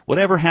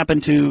 Whatever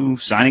happened to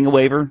signing a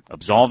waiver,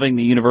 absolving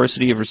the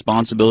university of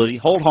responsibility,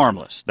 hold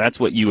harmless. That's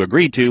what you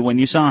agreed to when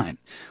you signed.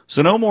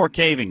 So no more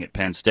caving at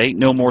Penn State,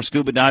 no more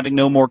scuba diving,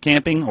 no more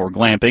camping or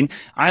glamping.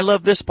 I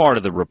love this part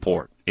of the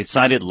report. It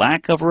cited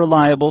lack of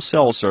reliable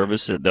cell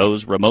service at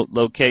those remote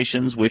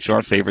locations which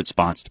are favorite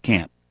spots to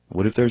camp.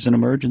 What if there's an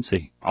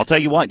emergency? I'll tell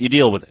you what, you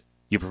deal with it.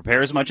 You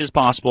prepare as much as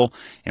possible,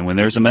 and when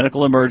there's a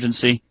medical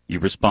emergency, you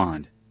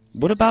respond.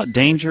 What about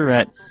danger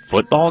at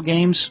football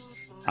games?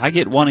 I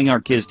get wanting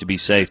our kids to be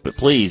safe, but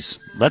please,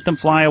 let them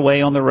fly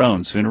away on their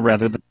own sooner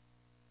rather than...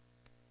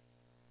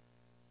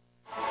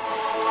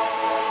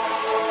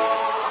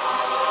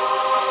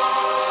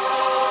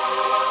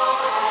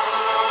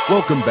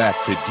 Welcome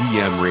back to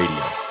DM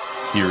Radio.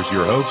 Here's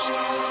your host,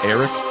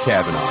 Eric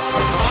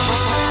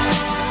Kavanaugh.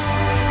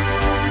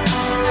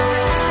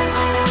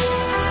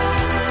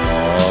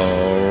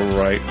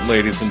 All right,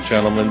 ladies and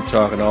gentlemen,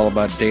 talking all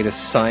about data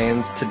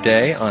science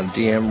today on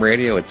DM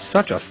Radio. It's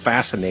such a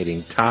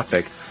fascinating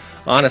topic.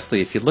 Honestly,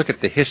 if you look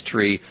at the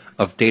history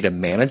of data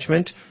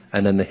management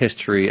and then the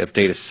history of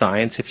data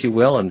science, if you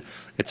will, and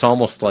it's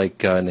almost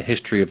like in the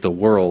history of the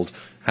world,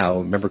 how,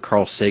 remember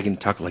Carl Sagan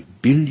talked like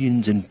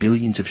billions and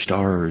billions of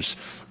stars,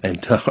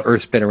 and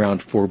Earth's been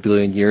around 4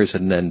 billion years,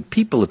 and then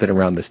people have been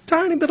around this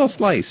tiny little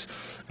slice.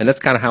 And that's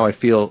kind of how I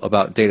feel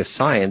about data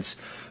science,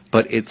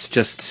 but it's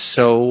just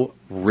so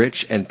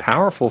rich and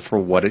powerful for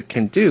what it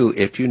can do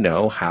if you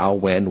know how,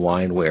 when,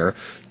 why, and where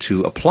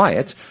to apply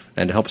it.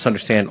 And to help us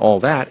understand all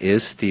that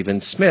is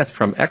Stephen Smith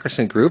from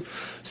Eckerson Group.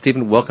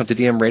 Stephen, welcome to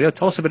DM Radio.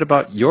 Tell us a bit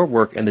about your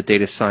work in the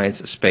data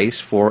science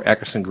space for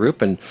Eckerson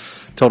Group. And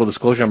total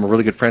disclosure, I'm a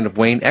really good friend of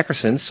Wayne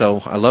Eckerson,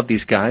 so I love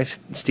these guys.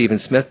 Stephen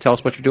Smith, tell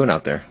us what you're doing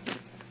out there.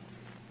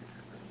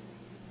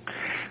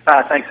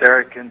 Thanks,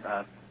 Eric, and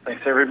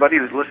thanks to everybody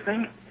who's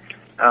listening.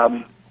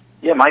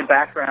 Yeah, my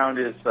background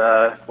is,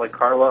 like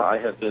Carla, I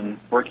have been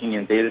working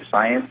in data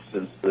science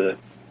since the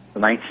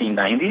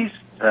 1990s,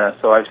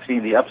 so I've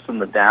seen the ups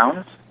and the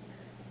downs.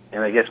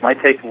 And I guess my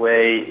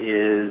takeaway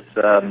is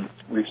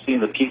we've seen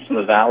the peaks and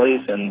the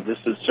valleys, and this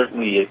is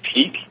certainly a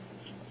peak.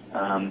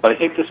 But I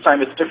think this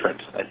time it's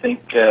different. I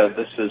think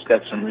this has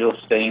got some real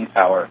staying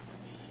power.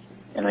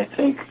 And I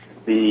think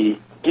the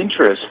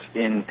interest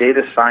in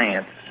data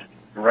science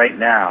right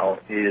now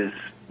is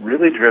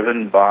really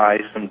driven by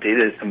some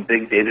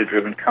big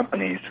data-driven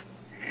companies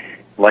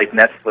like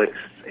Netflix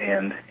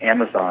and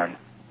Amazon,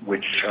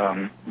 which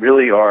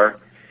really are,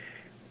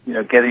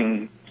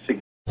 getting.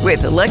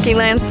 With the Lucky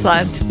Land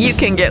Slots, you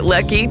can get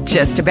lucky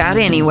just about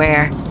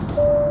anywhere.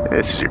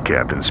 This is your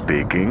captain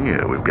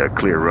speaking. We've got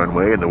clear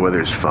runway and the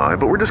weather's fine,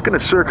 but we're just going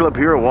to circle up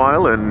here a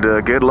while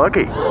and get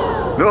lucky.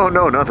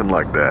 No, nothing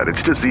like that.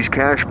 It's just these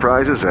cash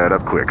prizes add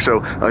up quick.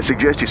 So I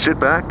suggest you sit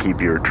back, keep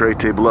your tray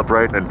table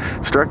upright, and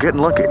start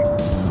getting lucky.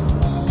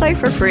 Play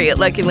for free at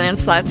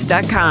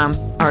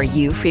LuckyLandSlots.com. Are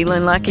you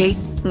feeling lucky?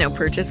 No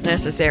purchase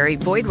necessary.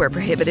 Void where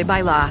prohibited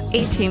by law.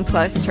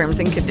 18+ terms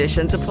and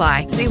conditions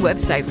apply. See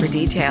website for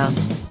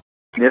details.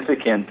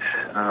 Significant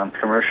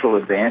commercial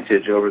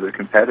advantage over the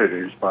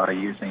competitors by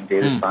using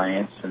data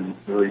science and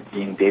really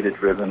being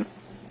data-driven,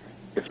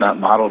 if not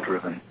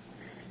model-driven.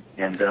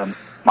 And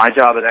my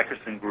job at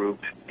Eckerson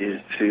Group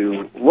is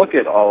to look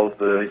at all of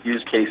the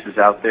use cases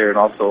out there and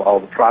also all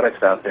the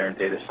products out there in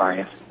data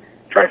science,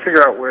 try to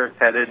figure out where it's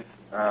headed,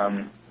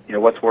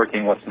 what's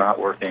working, what's not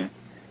working.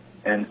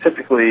 And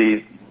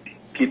typically,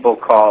 people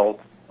call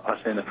us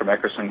in from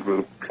Eckerson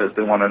Group because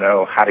they want to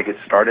know how to get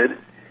started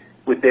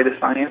with data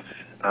science.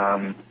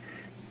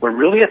 We're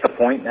really at the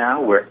point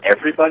now where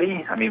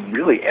everybody,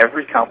 really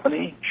every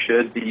company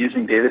should be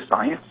using data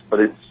science, but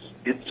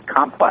it's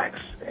complex,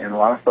 and a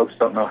lot of folks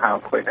don't know how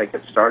quick I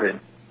get started.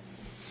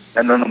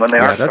 And then when they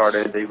are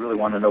started, they really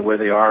want to know where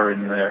they are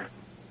in their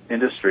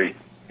industry.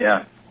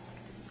 Yeah.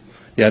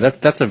 Yeah,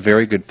 that's a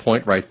very good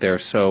point right there.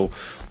 So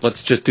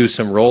let's just do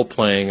some role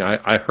playing.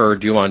 I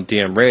heard you on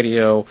DM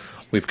Radio.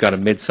 We've got a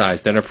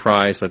mid-sized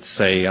enterprise. Let's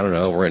say, I don't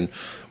know, we're in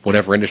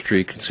whatever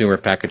industry, consumer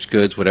packaged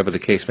goods, whatever the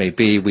case may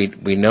be.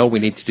 We know we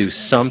need to do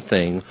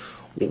something.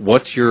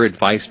 What's your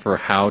advice for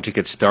how to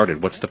get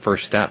started? What's the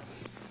first step?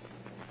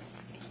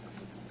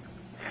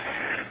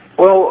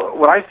 Well,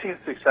 what I've seen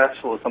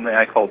successful is something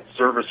I call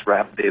service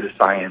wrap data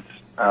science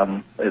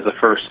as a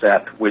first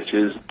step, which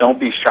is don't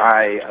be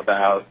shy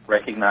about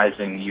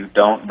recognizing you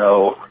don't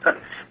know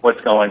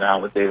what's going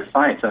on with data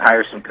science and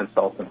hire some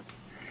consultants.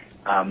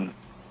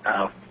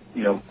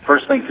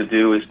 First thing to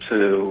do is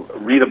to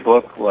read a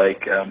book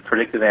like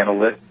Predictive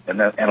Analytics,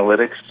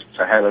 which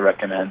I highly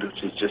recommend,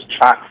 which is just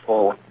chock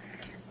full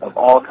of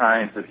all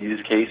kinds of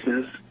use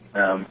cases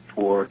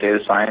for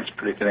data science,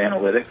 predictive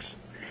analytics,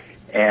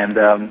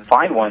 and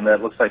find one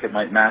that looks like it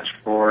might match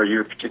for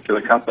your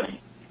particular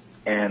company.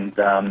 And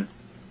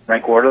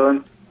rank order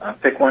them,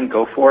 pick one,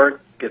 go for it,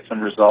 get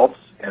some results,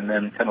 and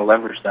then kind of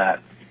leverage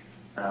that.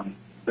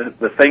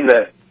 The thing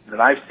that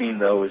I've seen,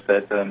 though, is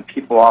that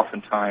people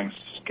oftentimes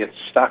get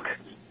stuck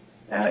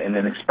in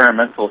an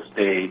experimental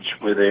stage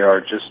where they are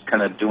just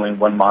kind of doing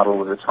one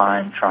model at a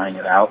time, trying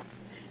it out,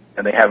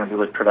 and they haven't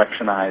really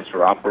productionized or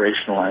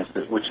operationalized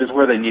it, which is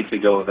where they need to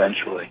go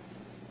eventually.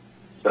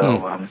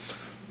 So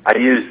I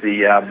use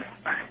the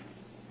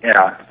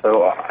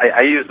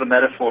I use the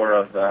metaphor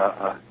of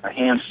a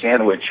ham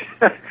sandwich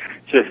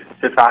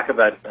to talk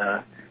about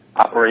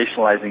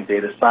operationalizing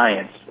data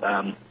science.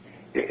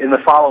 In the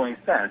following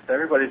sense,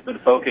 everybody's been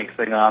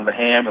focusing on the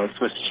ham and the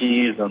Swiss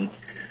cheese and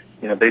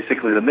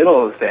basically the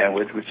middle of the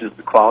sandwich, which is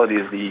the quality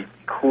of the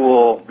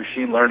cool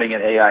machine learning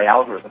and AI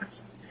algorithms.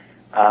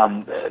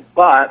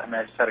 But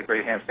I just had a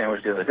great ham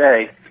sandwich the other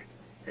day.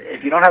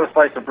 If you don't have a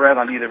slice of bread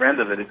on either end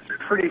of it, it's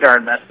pretty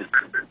darn messy.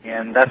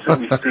 And that's what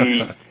we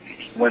see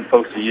when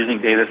folks are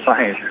using data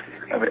science.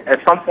 I mean,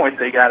 at some point,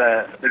 they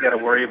gotta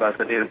worry about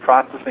the data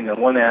processing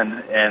on one end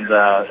and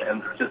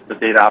just the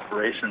data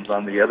operations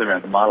on the other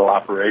end, the model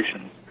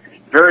operations.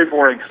 Very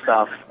boring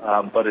stuff,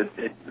 but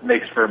it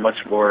makes for a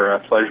much more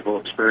pleasurable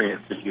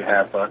experience if you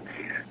have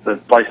the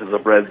slices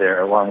of bread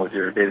there along with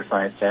your data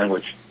science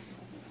sandwich.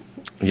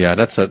 Yeah,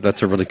 that's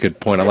a really good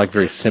point. I like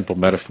very simple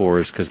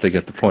metaphors because they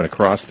get the point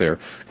across there.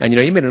 And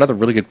you made another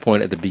really good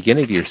point at the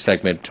beginning of your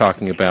segment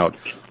talking about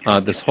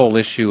this whole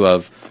issue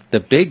of the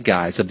big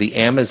guys, of the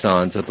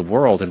Amazons of the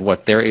world, and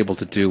what they're able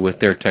to do with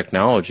their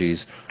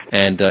technologies.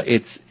 And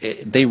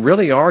they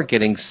really are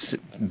getting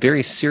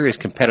very serious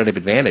competitive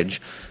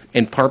advantage,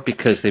 in part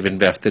because they've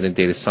invested in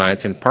data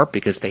science, in part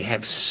because they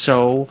have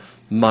so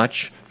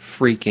much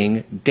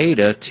freaking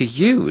data to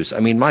use. I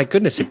mean, my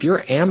goodness, if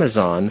you're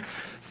Amazon,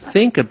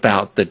 think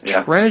about the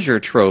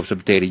treasure troves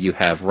of data you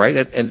have, right?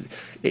 And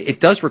it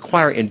does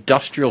require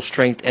industrial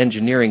strength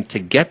engineering to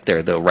get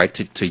there, though, right,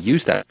 to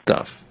use that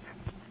stuff.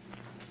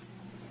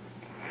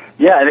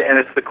 Yeah, and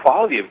it's the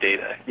quality of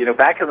data.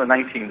 Back in the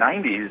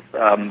 1990s,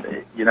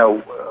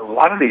 a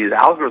lot of these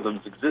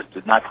algorithms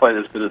existed, not quite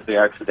as good as they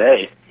are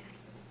today,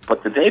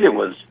 but the data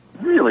was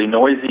really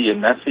noisy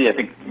and messy. I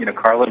think,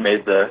 Carla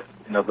made the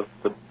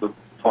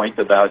point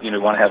about, you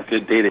want to have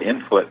good data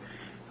input.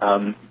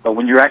 But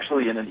when you're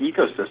actually in an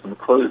ecosystem, a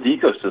closed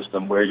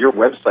ecosystem, where your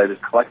website is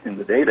collecting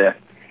the data,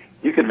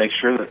 you can make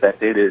sure that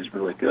data is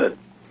really good.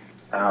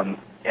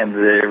 And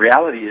the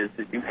reality is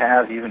that you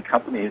have even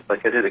companies,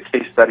 like I did a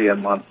case study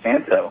on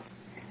Monsanto,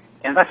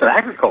 and that's an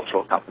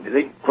agricultural company.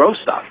 They grow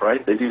stuff,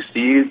 right? They do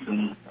seeds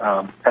and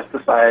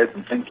pesticides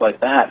and things like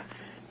that.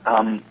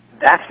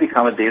 That's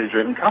become a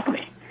data-driven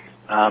company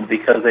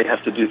because they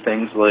have to do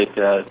things like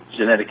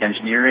genetic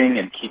engineering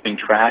and keeping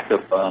track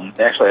of,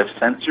 they actually have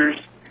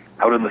sensors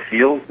out in the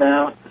fields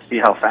now to see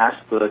how fast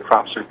the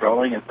crops are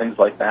growing and things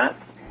like that.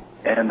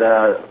 And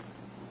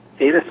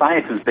data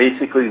science is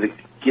basically the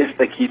gift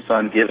that keeps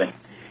on giving.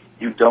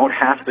 You don't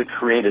have to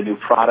create a new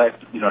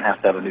product. You don't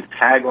have to have a new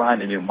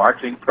tagline, a new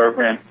marketing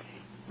program.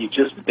 You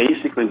just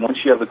basically, once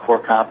you have the core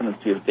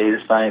competency of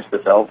data science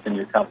developed in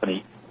your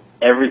company,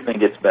 everything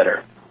gets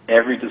better.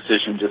 Every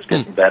decision just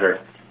gets better.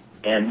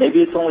 And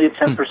maybe it's only a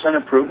 10%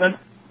 improvement.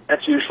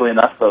 That's usually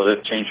enough, though, to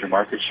change your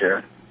market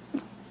share.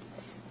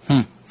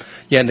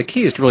 Yeah, and the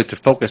key is really to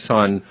focus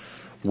on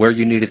where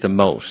you need it the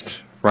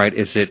most, right?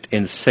 Is it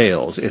in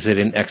sales? Is it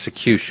in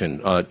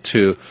execution?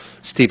 To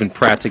Stephen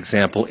Pratt's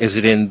example, is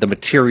it in the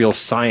material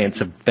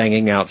science of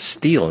banging out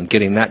steel and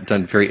getting that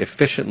done very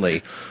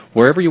efficiently?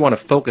 Wherever you want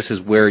to focus is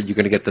where you're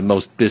going to get the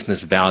most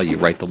business value,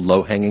 right? The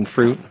low-hanging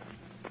fruit.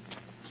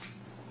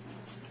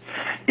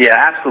 Yeah,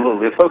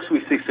 absolutely. The folks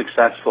we see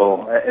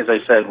successful, as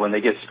I said, when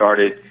they get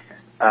started,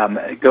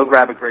 go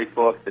grab a great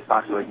book that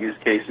talks about use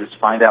cases,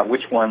 find out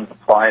which ones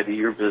apply to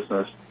your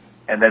business,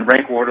 and then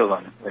rank order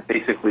them.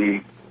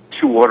 Basically,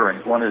 two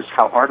orderings. One is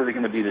how hard are they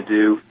going to be to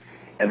do,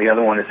 and the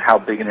other one is how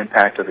big an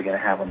impact are they going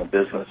to have on the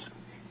business.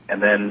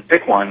 And then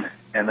pick one,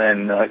 and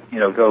then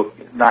go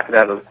knock it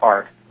out of the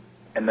park,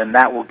 and then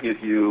that will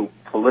give you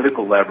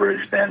political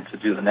leverage then to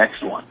do the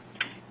next one.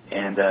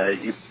 And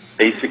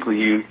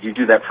you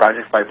do that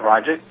project by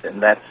project,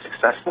 and that's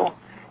successful.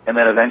 And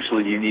then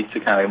eventually you need to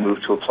kind of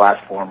move to a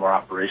platform or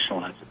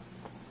operationalize it.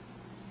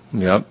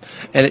 Yep.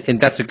 And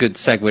that's a good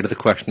segue to the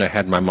question I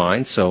had in my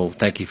mind, so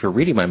thank you for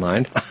reading my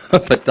mind.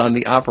 But on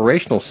the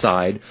operational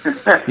side,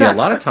 a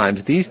lot of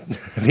times these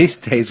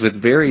days with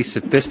very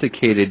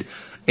sophisticated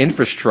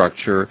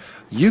infrastructure,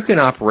 you can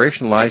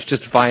operationalize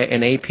just via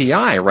an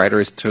API, right?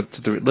 Or to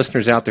the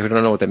listeners out there who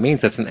don't know what that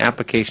means, that's an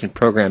application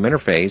program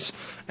interface,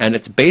 and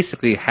it's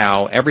basically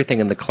how everything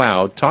in the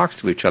cloud talks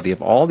to each other. You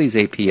have all these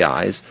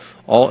APIs.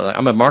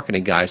 I'm a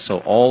marketing guy, so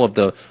all of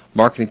the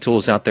marketing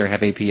tools out there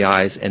have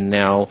APIs, and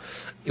now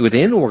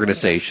within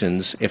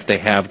organizations, if they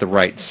have the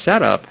right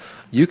setup,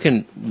 you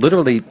can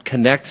literally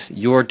connect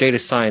your data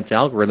science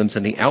algorithms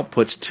and the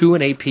outputs to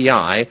an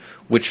API,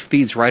 which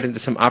feeds right into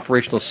some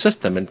operational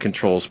system and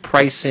controls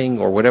pricing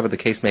or whatever the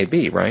case may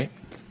be, right?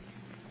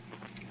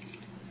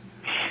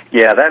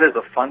 Yeah,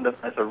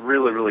 that's a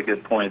really, really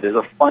good point. There's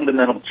a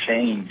fundamental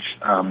change.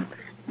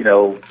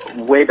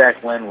 Way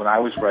back when I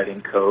was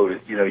writing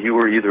code, you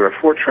were either a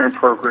Fortran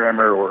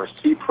programmer or a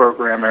C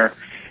programmer,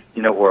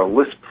 or a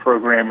Lisp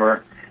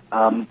programmer.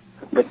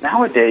 But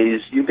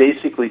nowadays, you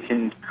basically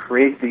can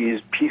create these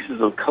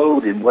pieces of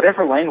code in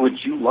whatever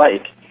language you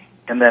like.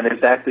 And then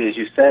exactly as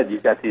you said,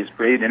 you've got these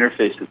great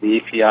interfaces, the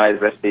API, the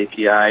REST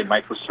API,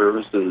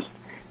 microservices,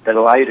 that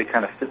allow you to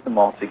kind of fit them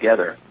all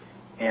together.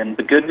 And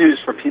the good news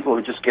for people who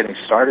are just getting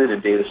started in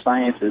data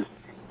science is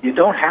you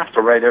don't have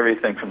to write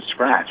everything from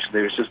scratch.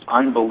 There's just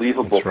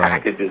unbelievable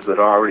packages that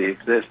already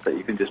exist that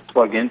you can just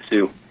plug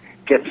into,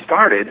 get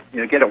started,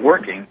 get it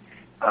working,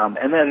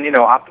 and then,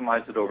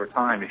 optimize it over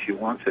time if you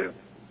want to.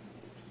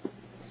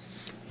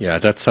 Yeah,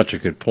 that's such a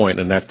good point,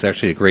 and that's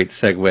actually a great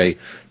segue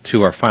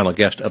to our final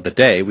guest of the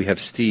day. We have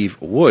Steve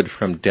Wood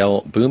from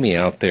Dell Boomi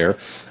out there,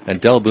 and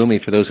Dell Boomi,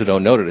 for those who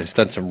don't know it, has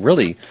done some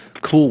really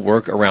cool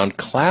work around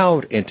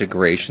cloud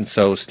integration.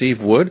 So,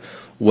 Steve Wood,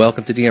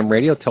 welcome to DM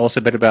Radio. Tell us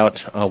a bit about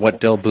what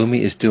Dell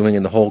Boomi is doing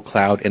in the whole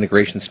cloud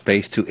integration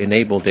space to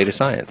enable data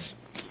science.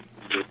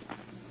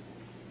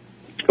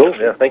 Cool.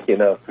 Yeah, thank you.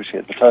 No,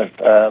 appreciate the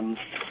time.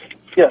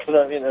 Yeah, so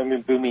I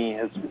mean, Boomi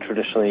has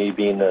traditionally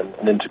been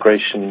an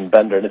integration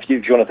vendor, and if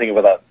you want to think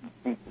about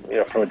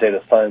that, from a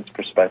data science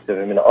perspective,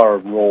 I mean, our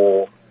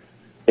role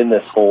in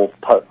this whole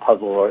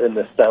puzzle, or in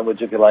this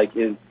sandwich, if you like,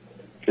 is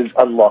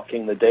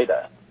unlocking the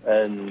data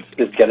and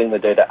is getting the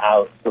data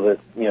out so that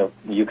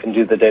you can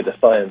do the data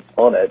science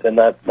on it, and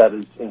that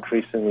is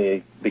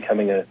increasingly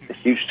becoming a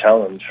huge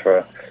challenge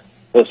for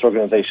most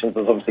organizations.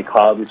 There's obviously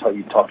cloud.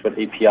 You talked about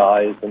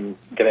APIs and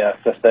getting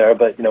access there,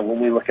 but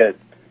when we look at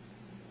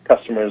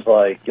customers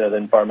like the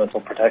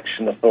Environmental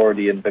Protection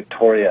Authority in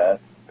Victoria,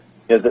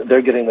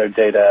 they're getting their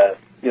data.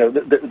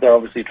 They're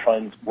obviously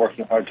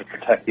working hard to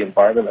protect the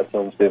environment. That's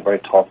obviously a very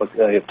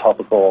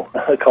topical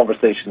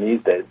conversation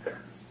these days.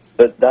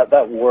 But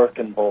that work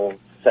involves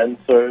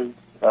sensors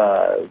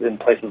in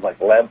places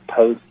like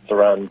lampposts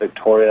around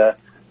Victoria,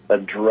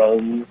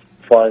 drones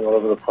flying all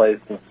over the place,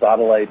 and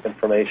satellite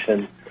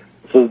information.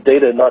 So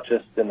data, not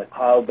just in the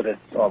cloud, but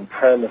it's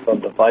on-prem, it's on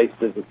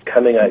devices, it's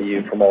coming at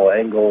you from all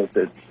angles,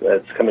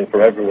 it's coming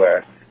from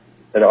everywhere.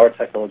 And our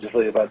technology is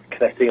really about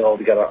connecting it all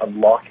together,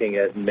 unlocking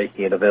it, and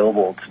making it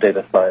available to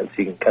data science.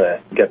 You can kind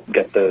of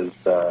get those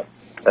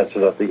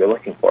answers that you're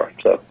looking for.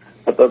 So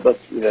that's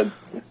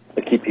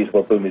the key piece of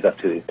what Boomi's up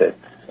to these days.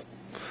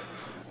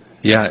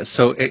 Yeah,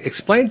 so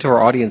explain to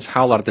our audience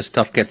how a lot of this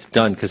stuff gets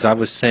done, because I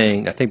was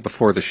saying, I think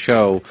before the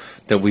show,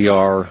 that we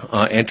are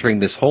entering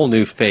this whole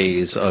new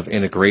phase of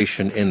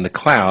integration in the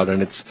cloud,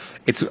 and it's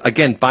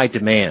again, by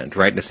demand,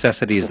 right?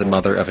 Necessity is the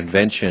mother of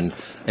invention,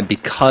 and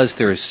because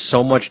there is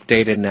so much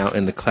data now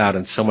in the cloud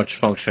and so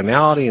much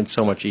functionality and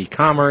so much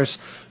e-commerce,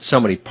 so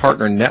many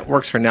partner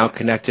networks are now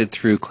connected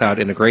through cloud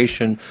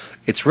integration,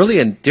 it's really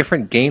a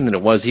different game than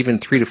it was even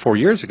 3 to 4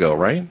 years ago,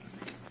 right?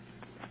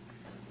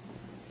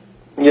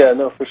 Yeah,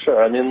 no, for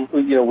sure. I mean,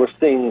 we're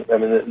seeing,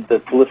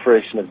 the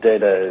proliferation of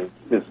data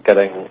is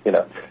getting,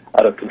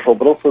 out of control,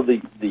 but also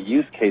the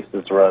use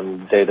cases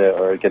around data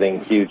are getting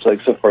huge.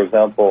 Like, so for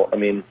example,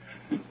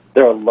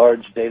 there are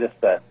large data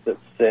sets that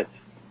sit,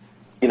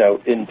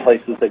 in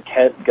places that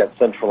can't get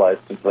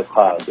centralized into the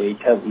cloud. You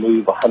can't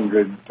move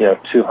 100,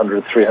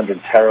 200, 300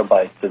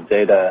 terabytes of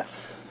data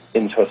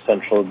into a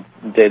central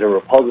data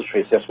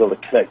repository, so you have to be able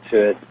to connect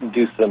to it,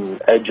 do some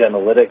edge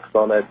analytics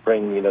on it,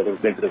 bring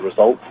maybe the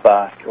results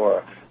back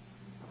or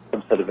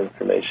some set of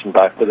information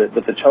back. But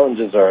the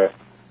challenges are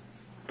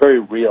very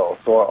real.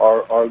 So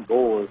our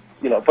goal is,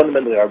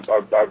 fundamentally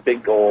our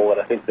big goal, and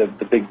I think the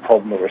big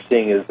problem that we're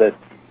seeing is that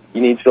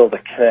you need to be able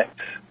to connect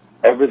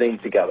everything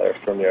together,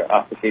 from your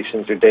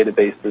applications, your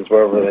databases,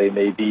 wherever they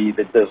may be.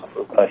 That there's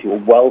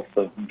a wealth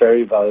of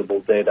very valuable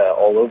data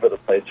all over the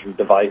place, from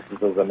devices,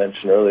 as I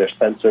mentioned earlier,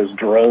 sensors,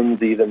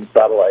 drones, even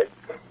satellites.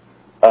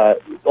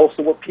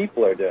 Also what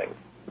people are doing,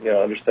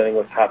 understanding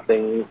what's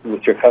happening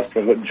with your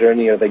customers, what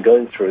journey are they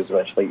going through, as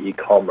mentioned, like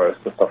e-commerce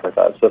and stuff like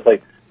that. So it's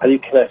like, how do you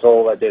connect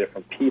all that data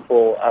from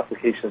people,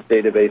 applications,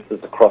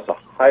 databases, across a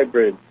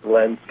hybrid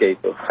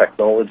landscape of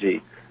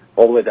technology,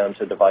 all the way down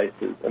to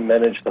devices, and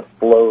manage the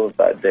flow of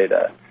that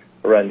data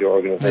around your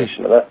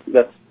organization. And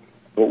that's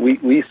what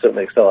we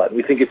certainly excel at.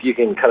 We think if you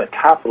can kind of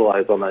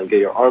capitalize on that and get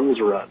your arms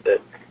around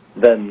it,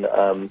 then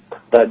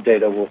that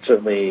data will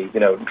certainly,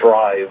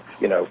 drive,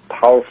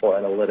 powerful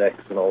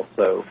analytics and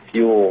also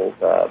fuel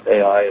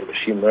AI and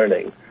machine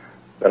learning.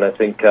 And I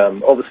think,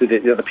 obviously,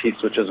 the other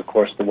piece, which is, of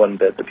course, the one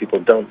bit that people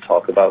don't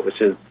talk about,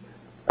 which is,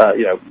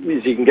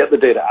 you can get the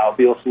data out,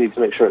 but you also need to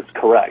make sure it's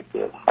correct,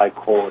 it's high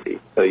quality.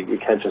 So you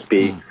can't just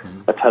be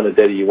a ton of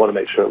data. You want to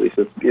make sure at least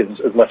it's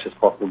as much as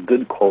possible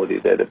good quality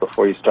data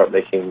before you start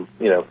making,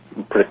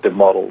 predictive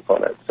models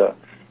on it. So,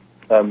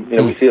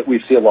 we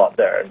see a lot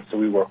there. And so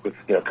we work with,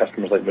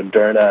 customers like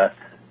Moderna,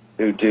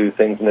 who do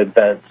things in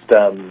advanced,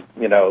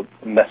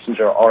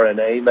 messenger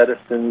RNA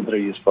medicines that are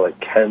used for like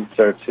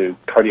cancer to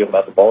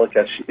cardiometabolic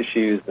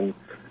issues, and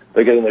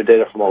they're getting their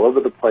data from all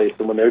over the place.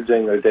 And when they're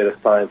doing their data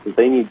science that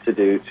they need to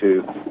do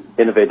to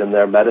innovate in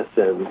their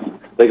medicines,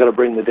 they got to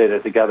bring the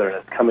data together, and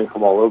it's coming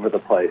from all over the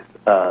place.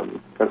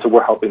 And so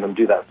we're helping them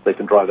do that, so they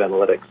can drive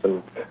analytics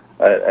and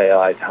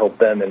AI to help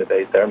them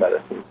innovate their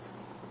medicines.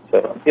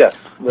 So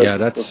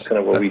that's kind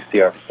of where we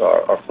see our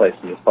place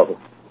in this puzzle.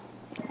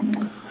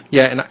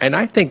 Yeah, and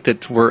I think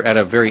that we're at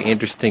a very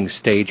interesting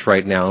stage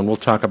right now, and we'll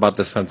talk about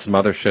this on some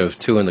other shows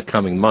too in the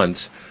coming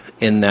months,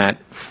 in that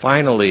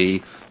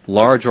finally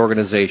large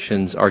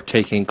organizations are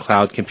taking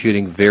cloud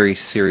computing very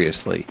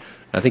seriously.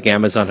 I think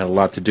Amazon had a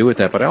lot to do with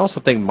that, but I also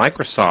think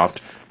Microsoft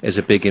is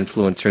a big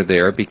influencer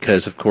there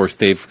because, of course,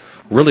 they've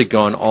really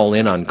gone all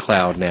in on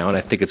cloud now, and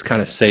I think it's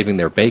kind of saving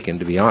their bacon,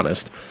 to be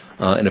honest.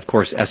 And, of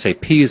course,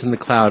 SAP is in the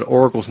cloud,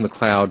 Oracle's in the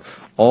cloud.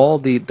 All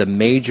the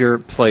major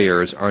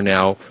players are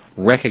now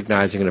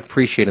recognizing and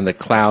appreciating that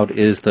cloud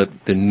is the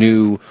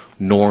new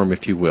norm,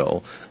 if you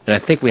will. And I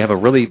think we have a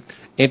really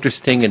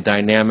interesting and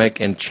dynamic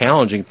and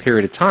challenging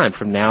period of time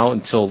from now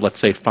until, let's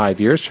say, 5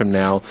 years from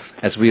now,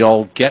 as we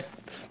all get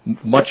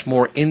much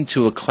more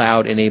into a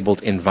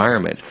cloud-enabled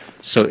environment.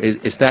 So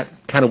is that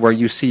kind of where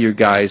you see your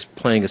guys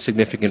playing a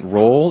significant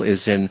role,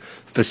 is in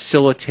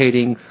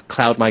facilitating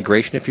cloud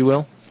migration, if you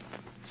will?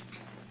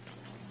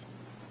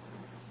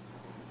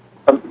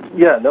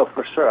 Yeah, no,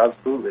 for sure,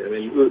 absolutely. I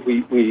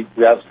mean, we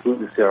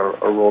absolutely see our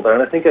role there.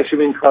 And I think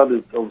actually, cloud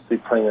is obviously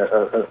playing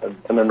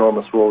an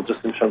enormous role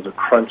just in terms of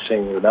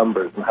crunching the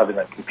numbers and having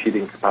that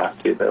computing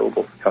capacity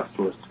available for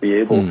customers to be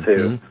able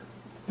to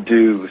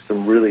do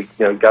some really,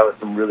 gather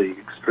some really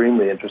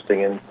extremely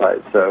interesting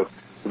insights. So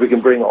if we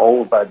can bring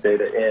all of that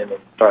data in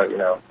and start,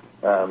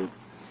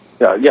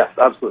 yes,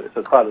 absolutely.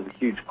 So cloud is a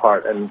huge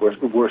part, and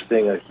we're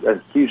seeing a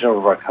huge number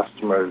of our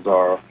customers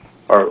are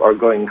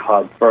going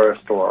cloud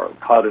first or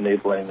cloud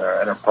enabling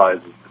their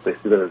enterprises because they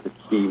see that as a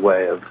key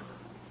way of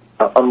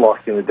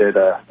unlocking the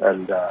data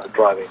and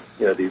driving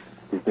these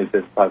new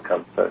business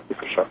outcomes. So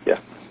for sure, yeah.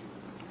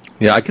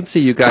 Yeah, I can see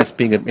you guys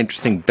being an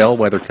interesting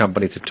bellwether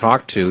company to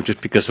talk to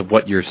just because of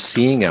what you're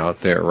seeing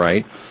out there,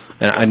 right?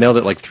 And I know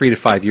that like 3 to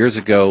 5 years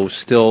ago,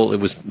 still it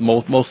was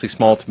mostly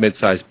small to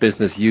mid-sized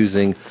business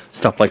using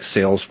stuff like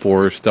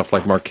Salesforce, stuff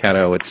like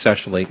Marketo,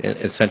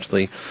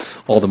 essentially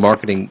all the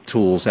marketing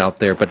tools out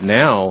there. But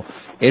now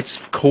it's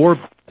core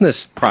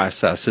business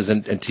processes.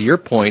 And to your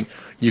point,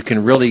 you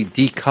can really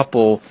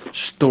decouple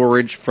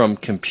storage from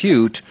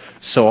compute.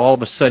 So all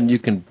of a sudden you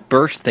can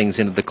burst things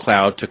into the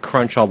cloud to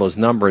crunch all those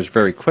numbers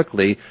very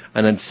quickly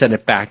and then send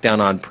it back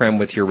down on-prem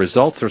with your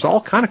results. There's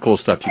all kind of cool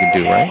stuff you can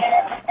do, right?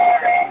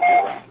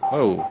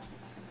 Oh.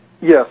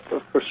 Yes,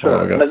 for sure.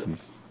 Oh,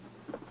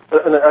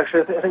 and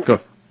actually, I think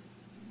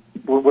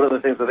one of the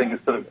things I think is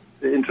sort of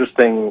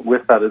interesting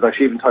with that is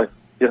actually even talking.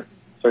 Yes,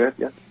 sorry,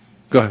 yeah.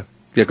 Go ahead.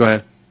 Yeah, go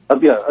ahead.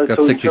 Got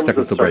so 60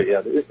 seconds to break.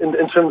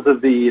 In terms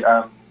of the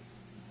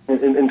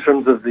in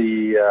terms of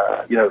the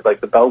like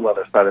the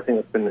bellwether side, I think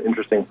it's been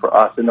interesting for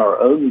us in our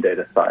own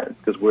data science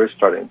because we're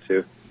starting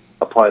to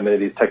apply many of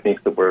these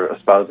techniques that we're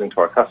espousing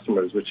to our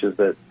customers, which is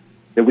that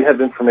we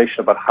have information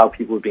about how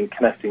people have been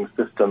connecting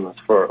systems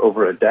for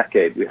over a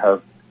decade. We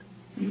have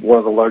one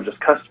of the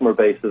largest customer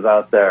bases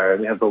out there,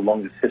 and we have the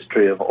longest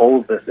history of all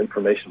of this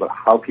information about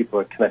how people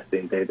are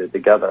connecting data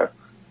together.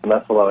 And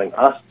that's allowing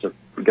us to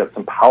get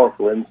some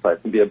powerful insights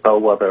and be a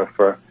bellwether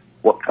for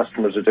what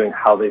customers are doing,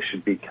 how they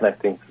should be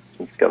connecting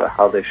systems together,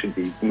 how they should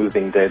be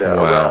moving data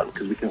around,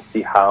 because we can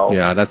see how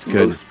that's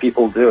good. Most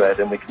people do it,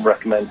 and we can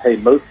recommend, hey,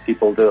 most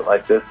people do it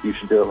like this, you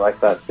should do it like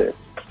that too.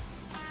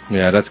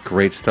 Yeah, that's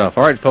great stuff.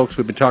 All right, folks,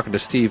 we've been talking to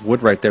Steve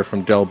Wood right there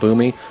from Dell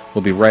Boomi.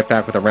 We'll be right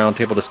back with a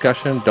roundtable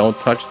discussion. Don't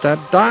touch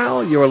that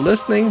dial. You're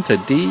listening to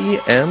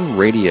DM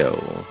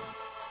Radio.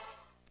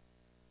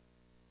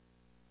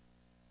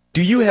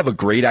 Do you have a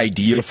great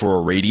idea for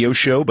a radio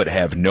show but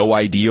have no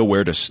idea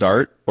where to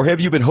start? Or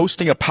have you been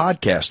hosting a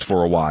podcast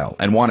for a while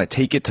and want to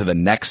take it to the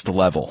next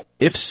level?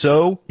 If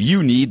so,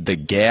 you need the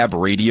Gab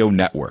Radio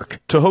Network.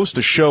 To host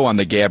a show on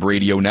the Gab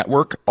Radio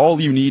Network, all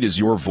you need is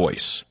your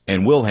voice,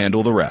 and we'll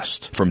handle the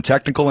rest. From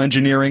technical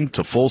engineering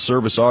to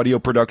full-service audio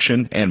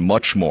production and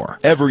much more.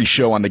 Every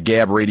show on the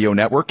Gab Radio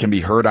Network can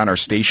be heard on our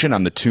station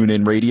on the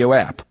TuneIn Radio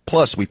app.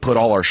 Plus, we put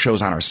all our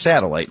shows on our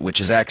satellite,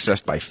 which is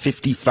accessed by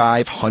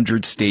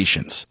 5,500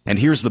 stations. And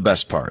here's the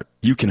best part.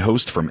 You can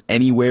host from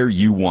anywhere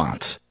you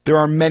want. There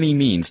are many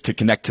means to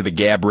connect to the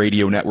Gab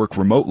Radio Network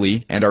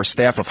remotely, and our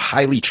staff of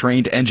highly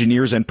trained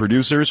engineers and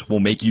producers will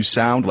make you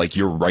sound like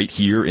you're right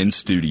here in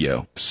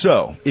studio.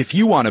 So, if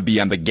you want to be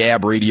on the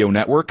Gab Radio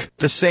Network,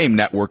 the same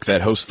network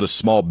that hosts the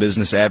Small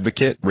Business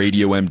Advocate,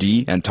 Radio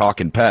MD, and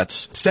Talkin'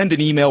 Pets, send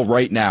an email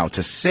right now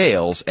to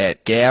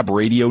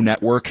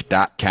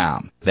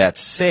sales@gabradionetwork.com.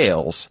 That's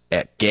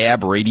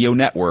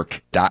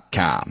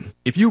sales@gabradionetwork.com.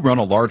 If you run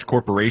a large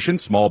corporation,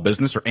 small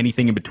business, or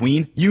anything in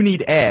between, you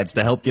need ads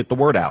to help get the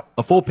word out.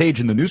 A full page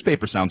in the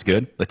newspaper sounds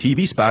good. A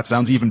TV spot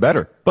sounds even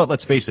better. But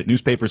let's face it,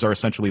 newspapers are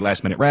essentially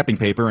last-minute wrapping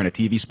paper, and a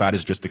TV spot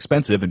is just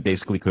expensive and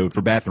basically code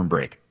for bathroom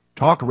break.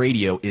 Talk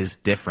radio is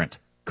different.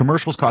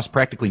 Commercials cost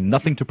practically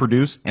nothing to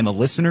produce, and the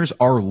listeners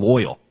are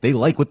loyal. They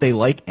like what they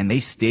like, and they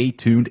stay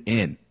tuned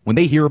in. When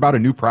they hear about a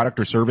new product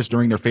or service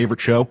during their favorite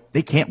show,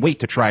 they can't wait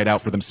to try it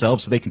out for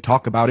themselves so they can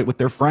talk about it with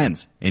their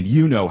friends. And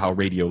you know how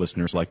radio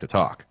listeners like to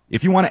talk.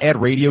 If you want to add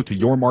radio to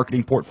your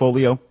marketing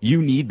portfolio, you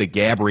need the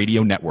Gab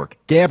Radio Network.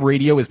 Gab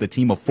Radio is the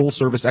team of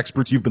full-service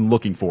experts you've been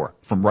looking for,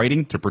 from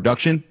writing to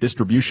production,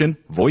 distribution,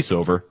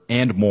 voiceover,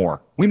 and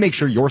more. We make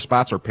sure your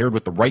spots are paired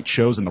with the right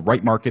shows in the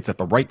right markets at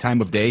the right time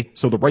of day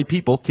so the right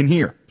people can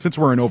hear. Since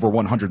we're in over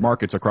 100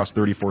 markets across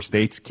 34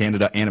 states,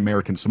 Canada, and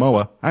American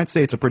Samoa, I'd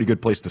say it's a pretty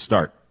good place to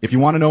start. If you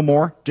want to know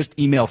more, just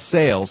email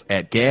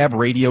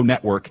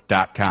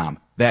sales@gabradionetwork.com.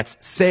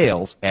 That's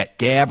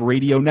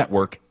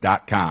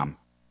sales@gabradionetwork.com.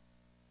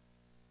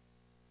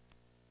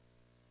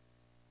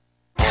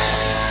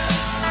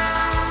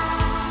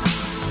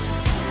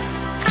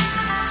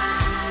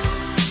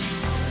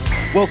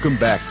 Welcome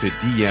back to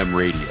DM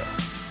Radio.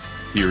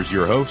 Here's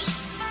your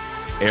host,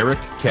 Eric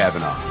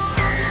Kavanagh.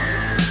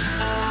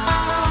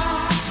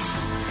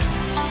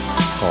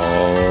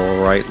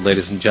 All right,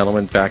 ladies and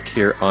gentlemen, back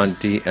here on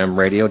DM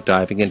Radio,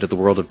 diving into the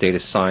world of data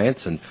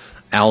science and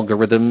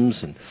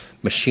algorithms and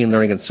machine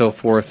learning and so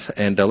forth.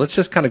 And let's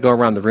just kind of go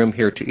around the room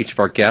here to each of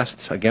our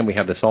guests. Again, we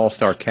have this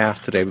all-star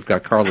cast today. We've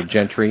got Carla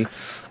Gentry,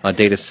 a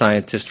data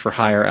scientist for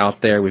hire out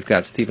there. We've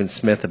got Stephen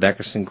Smith of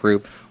Eckerson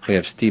Group. We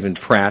have Stephen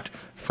Pratt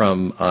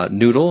from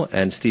Noodle,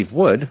 and Steve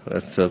Wood.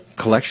 It's a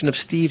collection of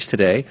Steves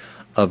today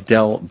of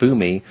Dell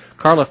Boomi.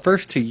 Carla,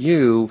 first to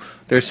you.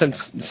 There's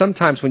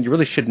sometimes when you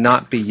really should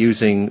not be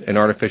using an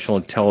artificial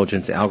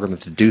intelligence algorithm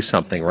to do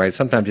something, right?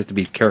 Sometimes you have to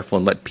be careful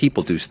and let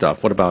people do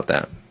stuff. What about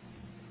that?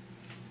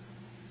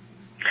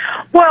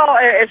 Well,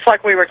 it's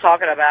like we were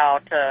talking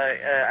about.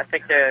 I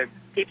think the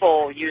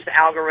people use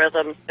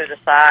algorithms to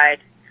decide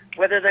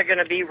whether they're going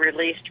to be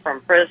released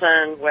from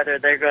prison, whether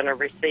they're going to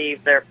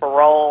receive their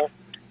parole,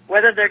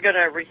 whether they're going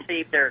to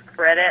receive their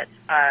credit.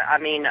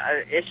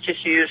 It's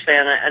just used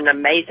in an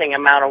amazing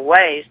amount of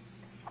ways.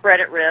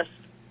 Credit risk.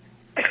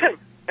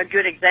 A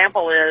good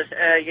example is,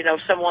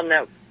 someone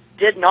that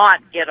did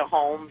not get a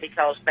home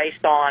because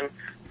based on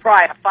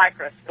prior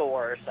FICO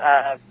scores.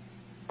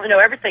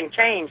 Everything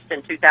changed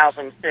in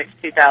 2006,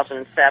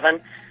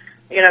 2007.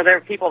 There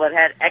were people that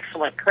had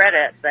excellent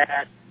credit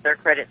that their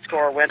credit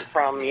score went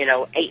from,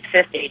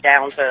 850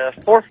 down to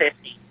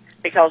 450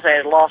 because they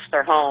had lost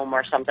their home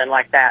or something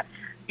like that.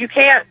 You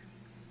can't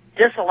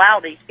disallow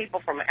these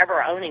people from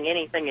ever owning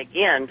anything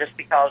again just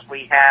because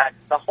we had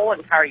the whole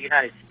entire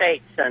United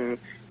States and,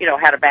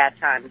 had a bad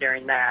time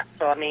during that.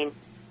 So,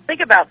 think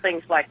about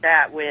things like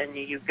that when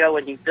you go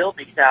and you build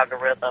these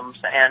algorithms,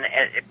 and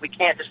we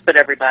can't just put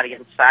everybody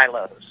in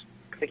silos.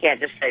 We can't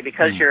just say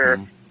because your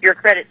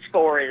credit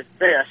score is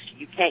this,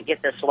 you can't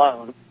get this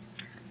loan.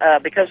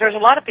 Because there's a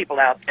lot of people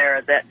out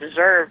there that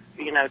deserve,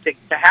 to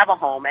have a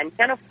home and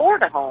can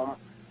afford a home,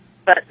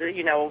 but,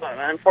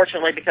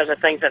 unfortunately because of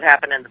things that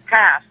happened in the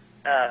past,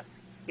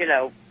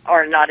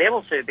 are not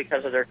able to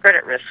because of their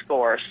credit risk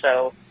score.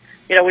 So,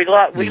 we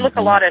look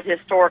a lot at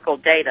historical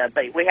data,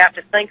 but we have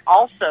to think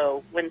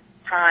also when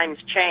times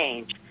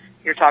change.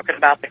 You're talking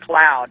about the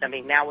cloud.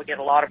 Now we get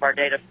a lot of our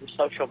data from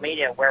social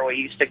media where we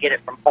used to get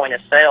it from point of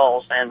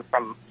sales and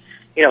from,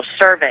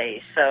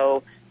 surveys.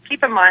 So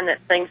keep in mind that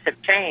things have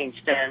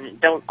changed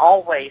and don't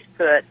always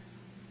put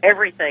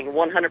everything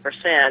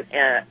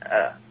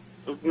 100%,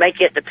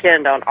 make it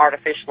depend on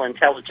artificial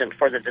intelligence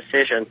for the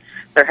decision.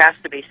 There has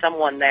to be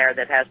someone there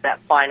that has that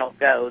final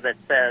go that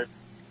says,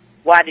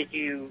 why did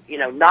you,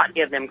 not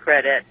give them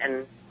credit?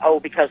 And,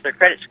 because their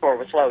credit score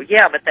was low.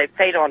 Yeah, but they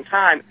paid on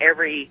time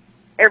every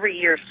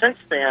year since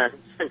then,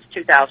 since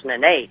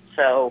 2008.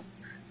 So,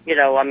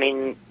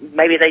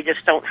 maybe they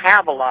just don't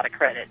have a lot of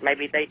credit.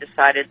 Maybe they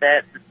decided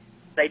that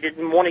they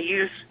didn't want to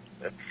use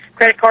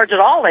credit cards at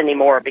all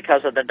anymore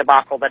because of the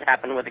debacle that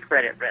happened with the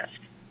credit risk.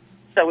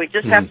 So we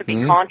just have to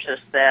be conscious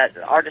that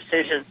our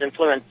decisions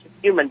influence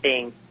human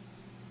beings.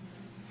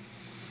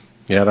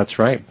 Yeah, that's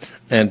right.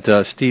 And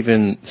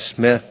Stephen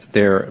Smith,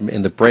 there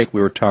in the break,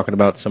 we were talking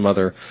about some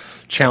other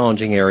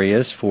challenging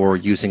areas for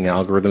using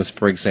algorithms,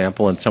 for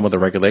example, and some of the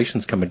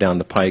regulations coming down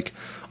the pike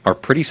are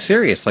pretty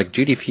serious, like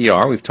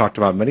GDPR. We've talked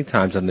about many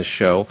times on this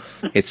show.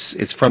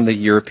 It's from the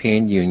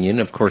European Union.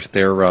 Of course,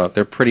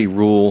 they're pretty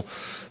rule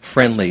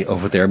friendly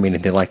over there,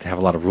 meaning they like to have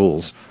a lot of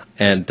rules.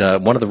 And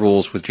one of the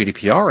rules with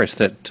GDPR is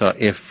that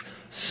if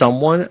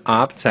someone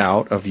opts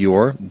out of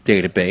your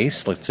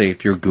database, let's say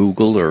if you're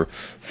Google or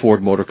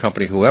Ford Motor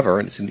Company, whoever,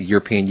 and it's a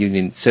European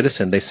Union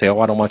citizen, they say,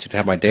 I don't want you to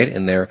have my data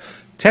in there.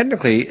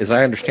 Technically, as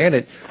I understand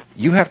it,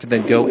 you have to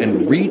then go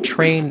and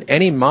retrain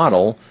any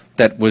model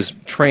that was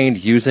trained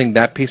using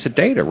that piece of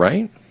data,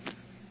 right?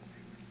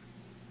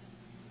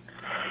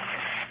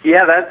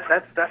 Yeah,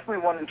 that's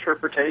definitely one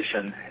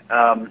interpretation.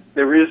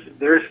 It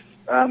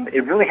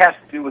really has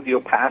to do with the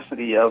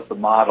opacity of the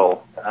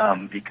model,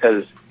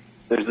 because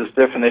there's this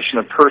definition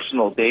of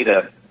personal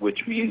data,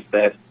 which means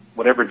that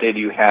whatever data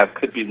you have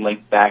could be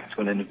linked back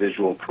to an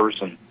individual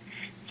person.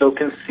 So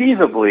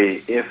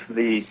conceivably, if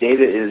the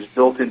data is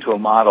built into a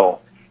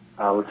model,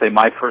 let's say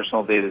my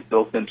personal data is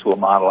built into a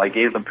model, I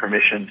gave them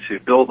permission to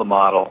build a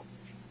model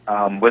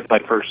with my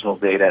personal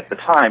data at the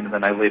time, and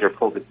then I later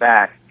pulled it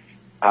back.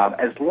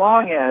 As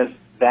long as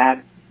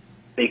that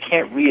they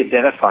can't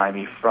re-identify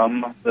me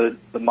from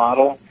the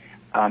model,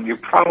 you're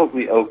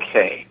probably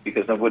okay,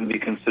 because that wouldn't be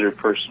considered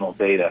personal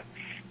data.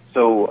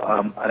 So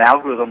an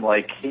algorithm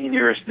like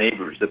K-nearest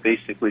neighbors that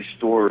basically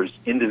stores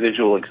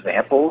individual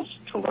examples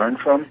to learn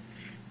from,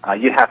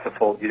 you'd have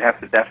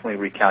to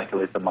definitely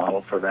recalculate the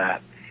model for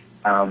that.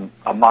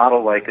 A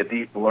model like a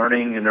deep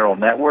learning neural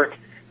network,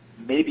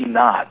 maybe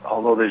not,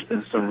 although there's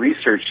been some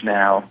research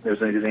now.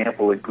 There's an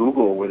example at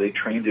Google where they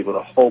trained it with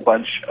a whole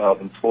bunch of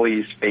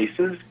employees'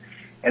 faces,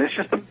 and it's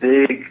just a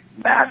big,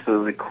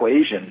 massive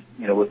equation,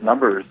 with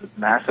numbers, this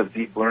massive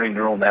deep learning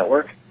neural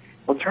network.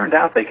 Well, it turned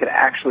out they could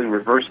actually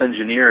reverse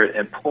engineer it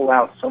and pull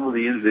out some of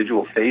the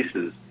individual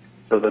faces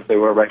so that they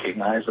were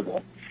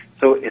recognizable.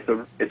 So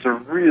it's a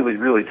really,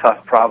 really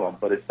tough problem,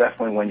 but it's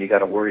definitely one you got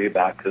to worry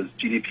about because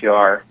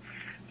GDPR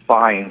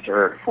fines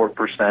are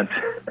 4%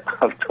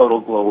 of total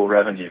global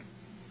revenue.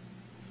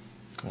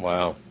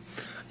 Wow.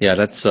 Yeah,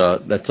 that's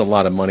a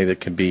lot of money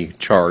that can be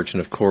charged. And,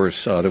 of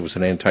course, there was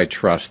an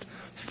antitrust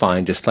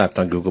fine just slapped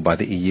on Google by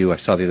the EU. I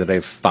saw the other day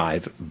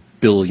 $5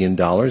 billion.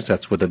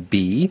 That's with a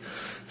B.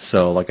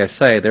 So, like I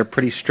say, they're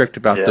pretty strict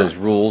about those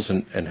rules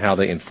and how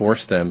they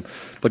enforce them.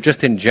 But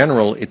just in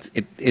general, it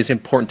is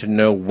important to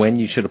know when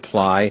you should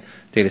apply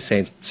data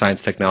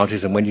science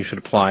technologies and when you should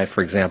apply,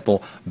 for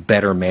example,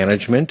 better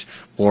management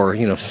or,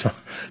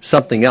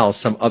 something else,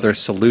 some other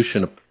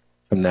solution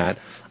from that.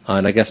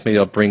 And I guess maybe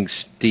I'll bring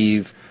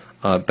Steve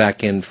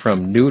back in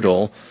from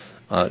Noodle.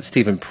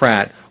 Stephen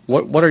Pratt,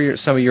 what are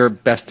some of your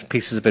best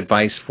pieces of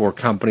advice for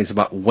companies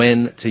about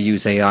when to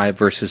use AI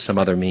versus some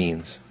other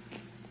means?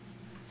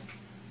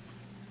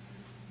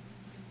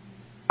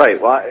 Right.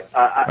 Well,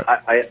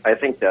 I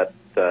think that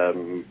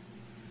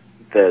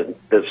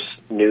this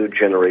new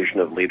generation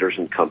of leaders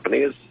and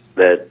companies,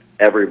 that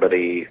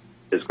everybody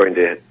is going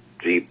to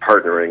be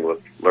partnering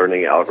with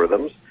learning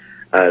algorithms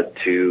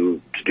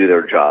to do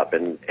their job,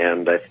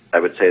 and I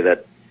would say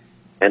that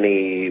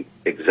any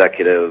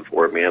executive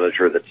or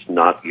manager that's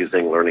not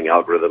using learning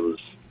algorithms,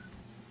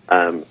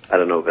 I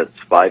don't know if it's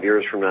 5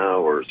 years from now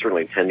or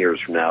certainly 10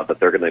 years from now, that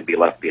they're going to be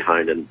left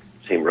behind and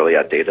seem really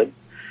outdated.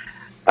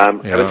 I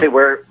would say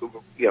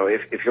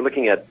if you're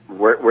looking at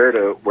where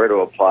to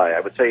apply,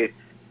 I would say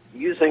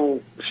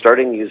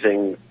starting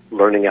using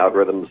learning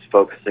algorithms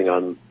focusing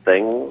on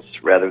things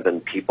rather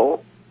than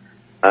people.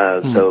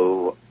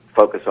 So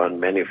focus on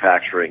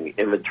manufacturing,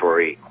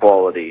 inventory,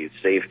 quality,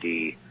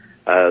 safety,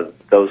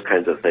 those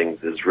kinds of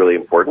things is really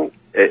important.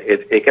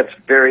 It gets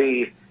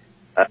very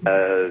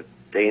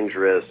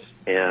dangerous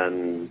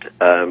and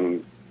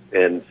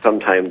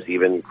sometimes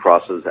even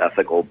crosses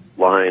ethical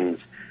lines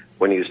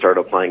when you start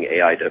applying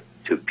AI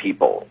to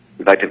people.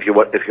 In fact, if you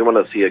want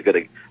to see a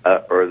good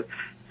or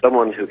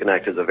someone who can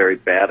act as a very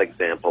bad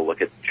example,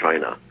 look at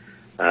China.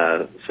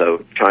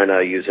 So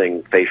China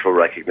using facial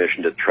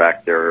recognition to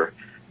track their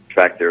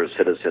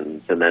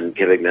citizens and then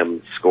giving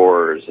them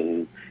scores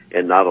and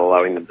not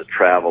allowing them to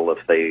travel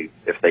if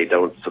they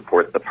don't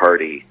support the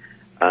party.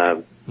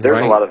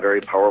 There's a lot of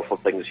very powerful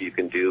things you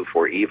can do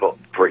for evil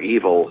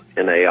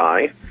in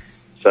AI.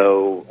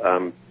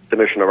 So the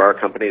mission of our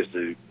company is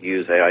to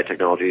use AI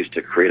technologies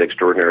to create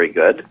extraordinary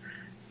good.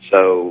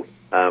 So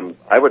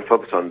I would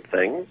focus on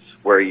things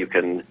where you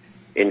can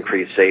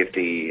increase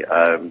safety,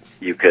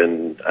 you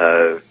can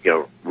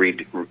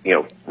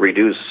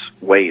reduce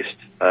waste,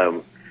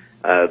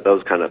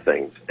 those kind of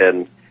things.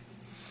 And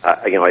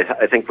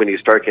I think when you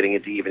start getting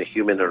into even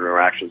human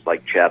interactions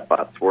like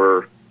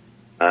chatbots,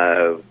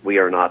 we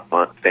are not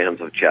fans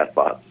of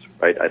chatbots,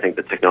 right? I think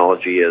the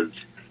technology is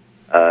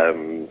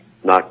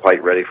not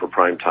quite ready for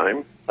prime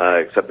time,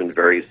 except in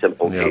very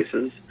simple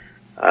cases.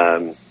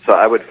 So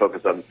I would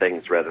focus on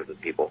things rather than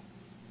people.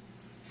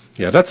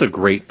 Yeah, that's a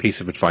great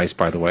piece of advice,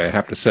 by the way, I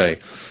have to say.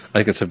 I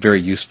think it's a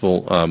very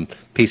useful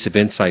piece of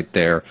insight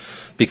there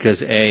because,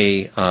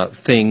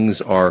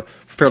 things are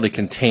fairly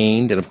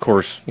contained, and of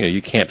course,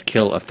 you can't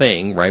kill a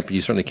thing, right? But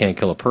you certainly can't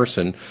kill a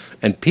person.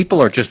 And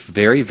people are just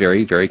very,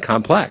 very, very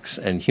complex,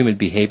 and human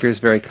behavior is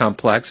very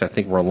complex. I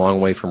think we're a long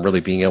way from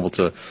really being able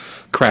to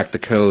crack the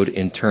code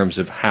in terms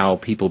of how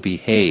people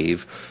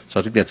behave. So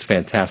I think that's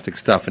fantastic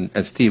stuff.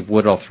 And Steve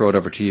Wood, I'll throw it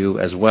over to you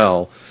as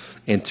well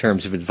in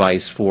terms of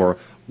advice for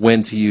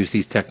when to use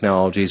these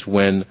technologies,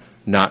 when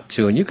not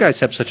to. And you guys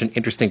have such an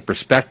interesting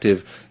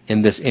perspective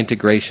in this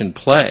integration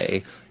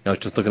play.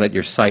 Just looking at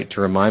your site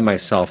to remind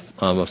myself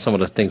of some of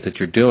the things that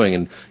you're doing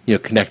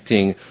and,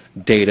 connecting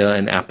data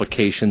and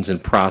applications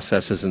and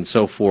processes and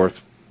so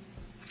forth.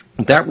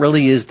 That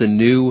really is the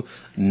new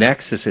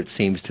nexus, it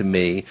seems to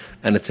me,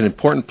 and it's an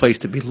important place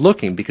to be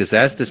looking because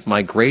as this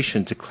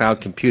migration to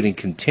cloud computing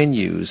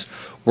continues,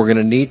 we're going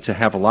to need to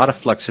have a lot of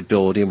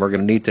flexibility and we're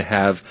going to need to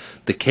have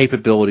the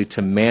capability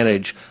to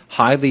manage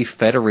highly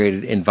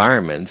federated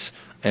environments,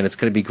 and it's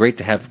going to be great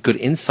to have good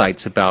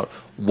insights about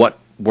what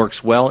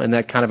works well in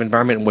that kind of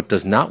environment and what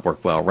does not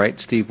work well, right,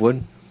 Steve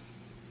Wood?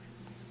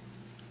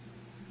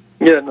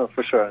 Yeah, no,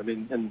 for sure. I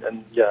mean,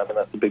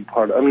 that's a big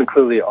part.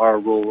 Clearly our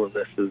role in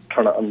this is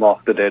trying to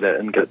unlock the data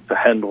and get the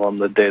handle on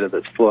the data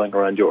that's flowing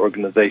around your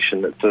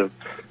organization. It's sort of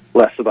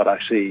less about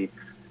actually,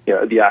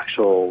 the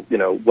actual,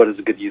 what is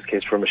a good use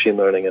case for machine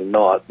learning and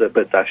not, but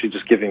it's actually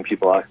just giving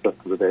people access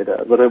to the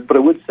data. But I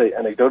would say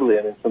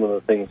anecdotally, some of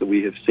the things that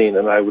we have seen,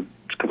 and I would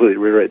completely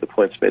reiterate the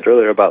points made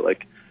earlier about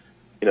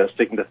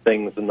sticking to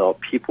things and not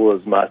people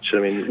as much.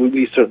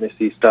 We certainly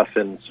see stuff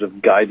in sort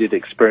of guided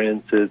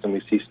experiences, and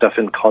we see stuff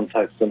in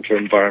contact center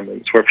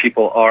environments where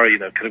people are,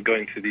 kind of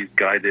going through these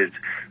guided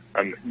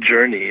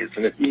journeys.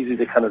 And it's easy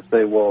to kind of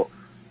say, well,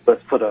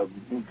 let's put a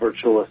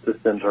virtual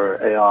assistant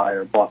or AI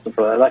or bot in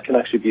front of that. That can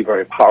actually be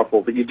very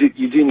powerful, but you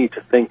do need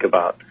to think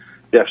about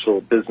the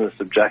actual business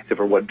objective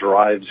or what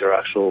drives your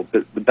actual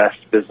the best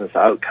business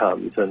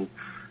outcomes. And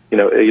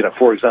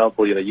For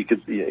example, you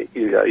could say,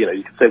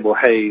 well,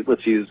 hey,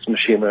 let's use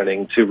machine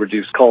learning to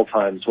reduce call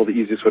times. Well, the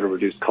easiest way to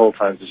reduce call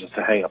times is just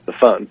to hang up the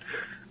phone,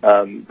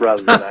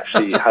 rather than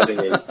actually having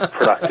a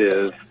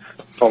productive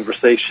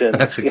conversation.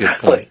 That's a good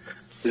point.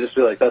 You just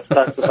feel like that's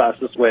the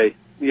fastest way.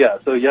 Yeah.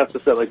 So you have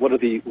to say, like,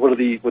 what's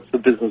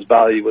the business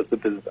value? What's the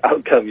business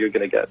outcome you're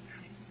going to get?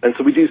 And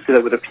so we do see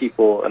that with the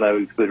people, and I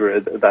would consider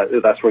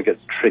that's where it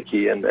gets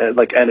tricky. And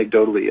like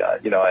anecdotally,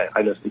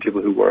 I know some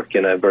people who work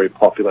in a very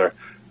popular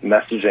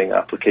messaging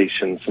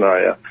application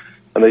scenario,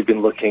 and they've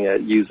been looking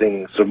at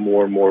using sort of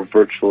more and more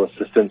virtual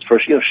assistants for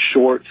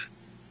short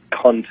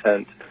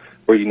content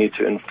where you need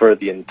to infer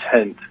the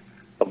intent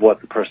of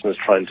what the person is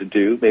trying to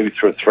do, maybe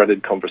through a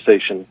threaded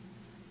conversation.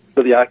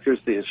 But the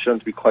accuracy is shown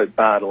to be quite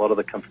bad. A lot of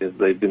the companies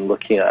they've been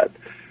looking at,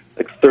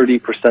 like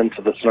 30%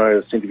 of the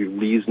scenarios seem to be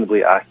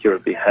reasonably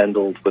accurately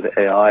handled with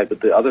AI,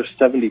 but the other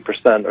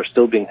 70% are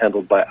still being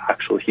handled by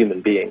actual human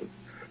beings.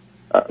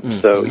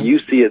 So you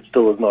see it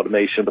still as an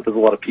automation, but there's a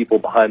lot of people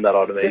behind that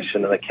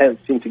automation, and I can't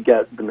seem to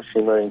get the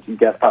machine learning to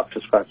get up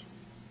to scratch.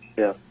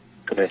 Yeah.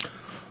 Okay.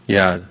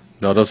 Yeah.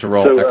 No, those are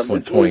all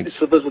excellent points.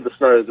 So those are the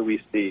scenarios that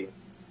we see.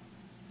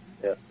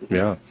 Yeah.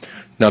 Yeah.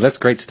 No, that's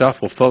great stuff.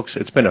 Well, folks,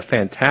 it's been a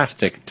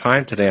fantastic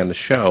time today on the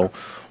show.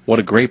 What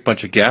a great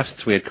bunch of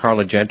guests. We had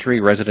Carla Gentry,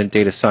 resident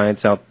data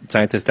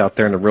scientist out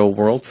there in the real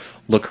world.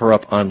 Look her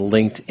up on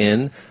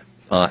LinkedIn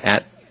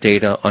at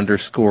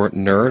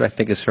data_nerd, I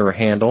think is her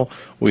handle.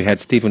 We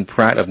had Stephen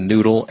Pratt of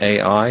Noodle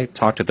AI.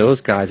 Talk to those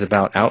guys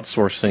about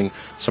outsourcing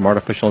some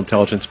artificial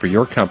intelligence for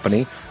your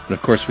company. And,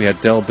 of course, we had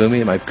Del Boomy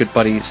and my good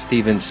buddy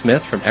Stephen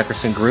Smith from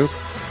Eckerson Group.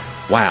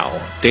 Wow.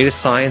 Data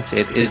science,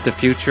 it is the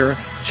future.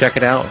 Check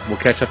it out. We'll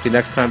catch up to you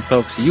next time,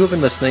 folks. You have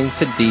been listening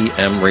to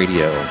DM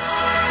Radio.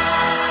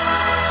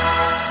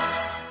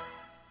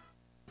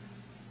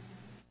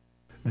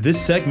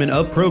 This segment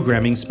of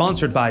programming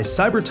sponsored by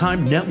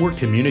Cybertime Network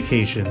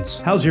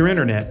Communications. How's your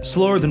internet?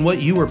 Slower than what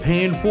you were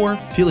paying for?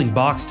 Feeling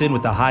boxed in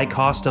with the high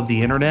cost of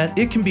the internet?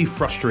 It can be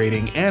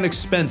frustrating and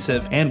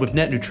expensive, and with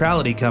net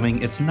neutrality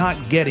coming, it's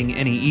not getting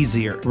any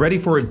easier. Ready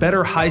for a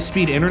better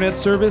high-speed internet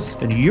service?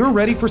 Then you're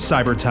ready for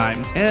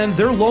Cybertime. And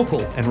they're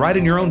local and right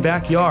in your own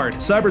backyard.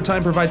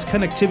 Cybertime provides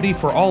connectivity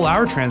for all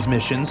our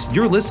transmissions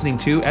you're listening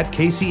to at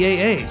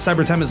KCAA.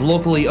 Cybertime is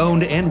locally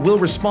owned and will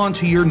respond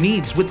to your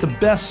needs with the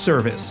best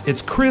service.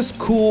 It's crisp,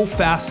 cool,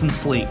 fast, and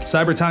sleek.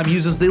 Cybertime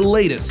uses the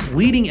latest,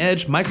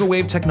 leading-edge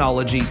microwave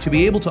technology to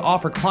be able to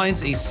offer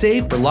clients a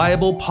safe,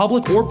 reliable,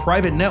 public or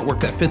private network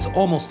that fits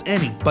almost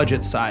any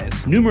budget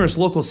size. Numerous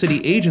local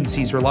city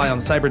agencies rely on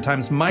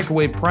Cybertime's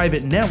microwave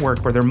private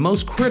network for their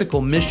most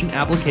critical mission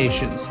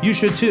applications. You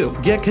should too.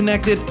 Get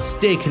connected,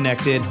 stay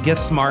connected, get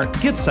smart,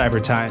 get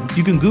Cybertime.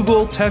 You can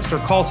Google, text, or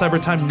call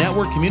Cybertime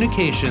Network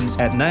Communications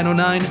at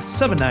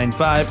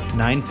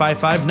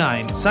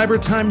 909-795-9559.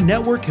 Cybertime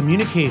Network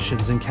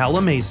Communications in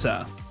Calamasa.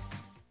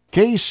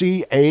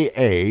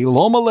 KCAA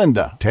Loma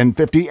Linda,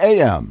 1050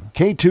 AM,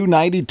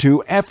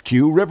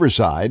 K292FQ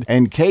Riverside,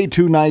 and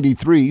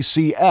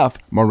K293CF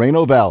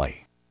Moreno Valley.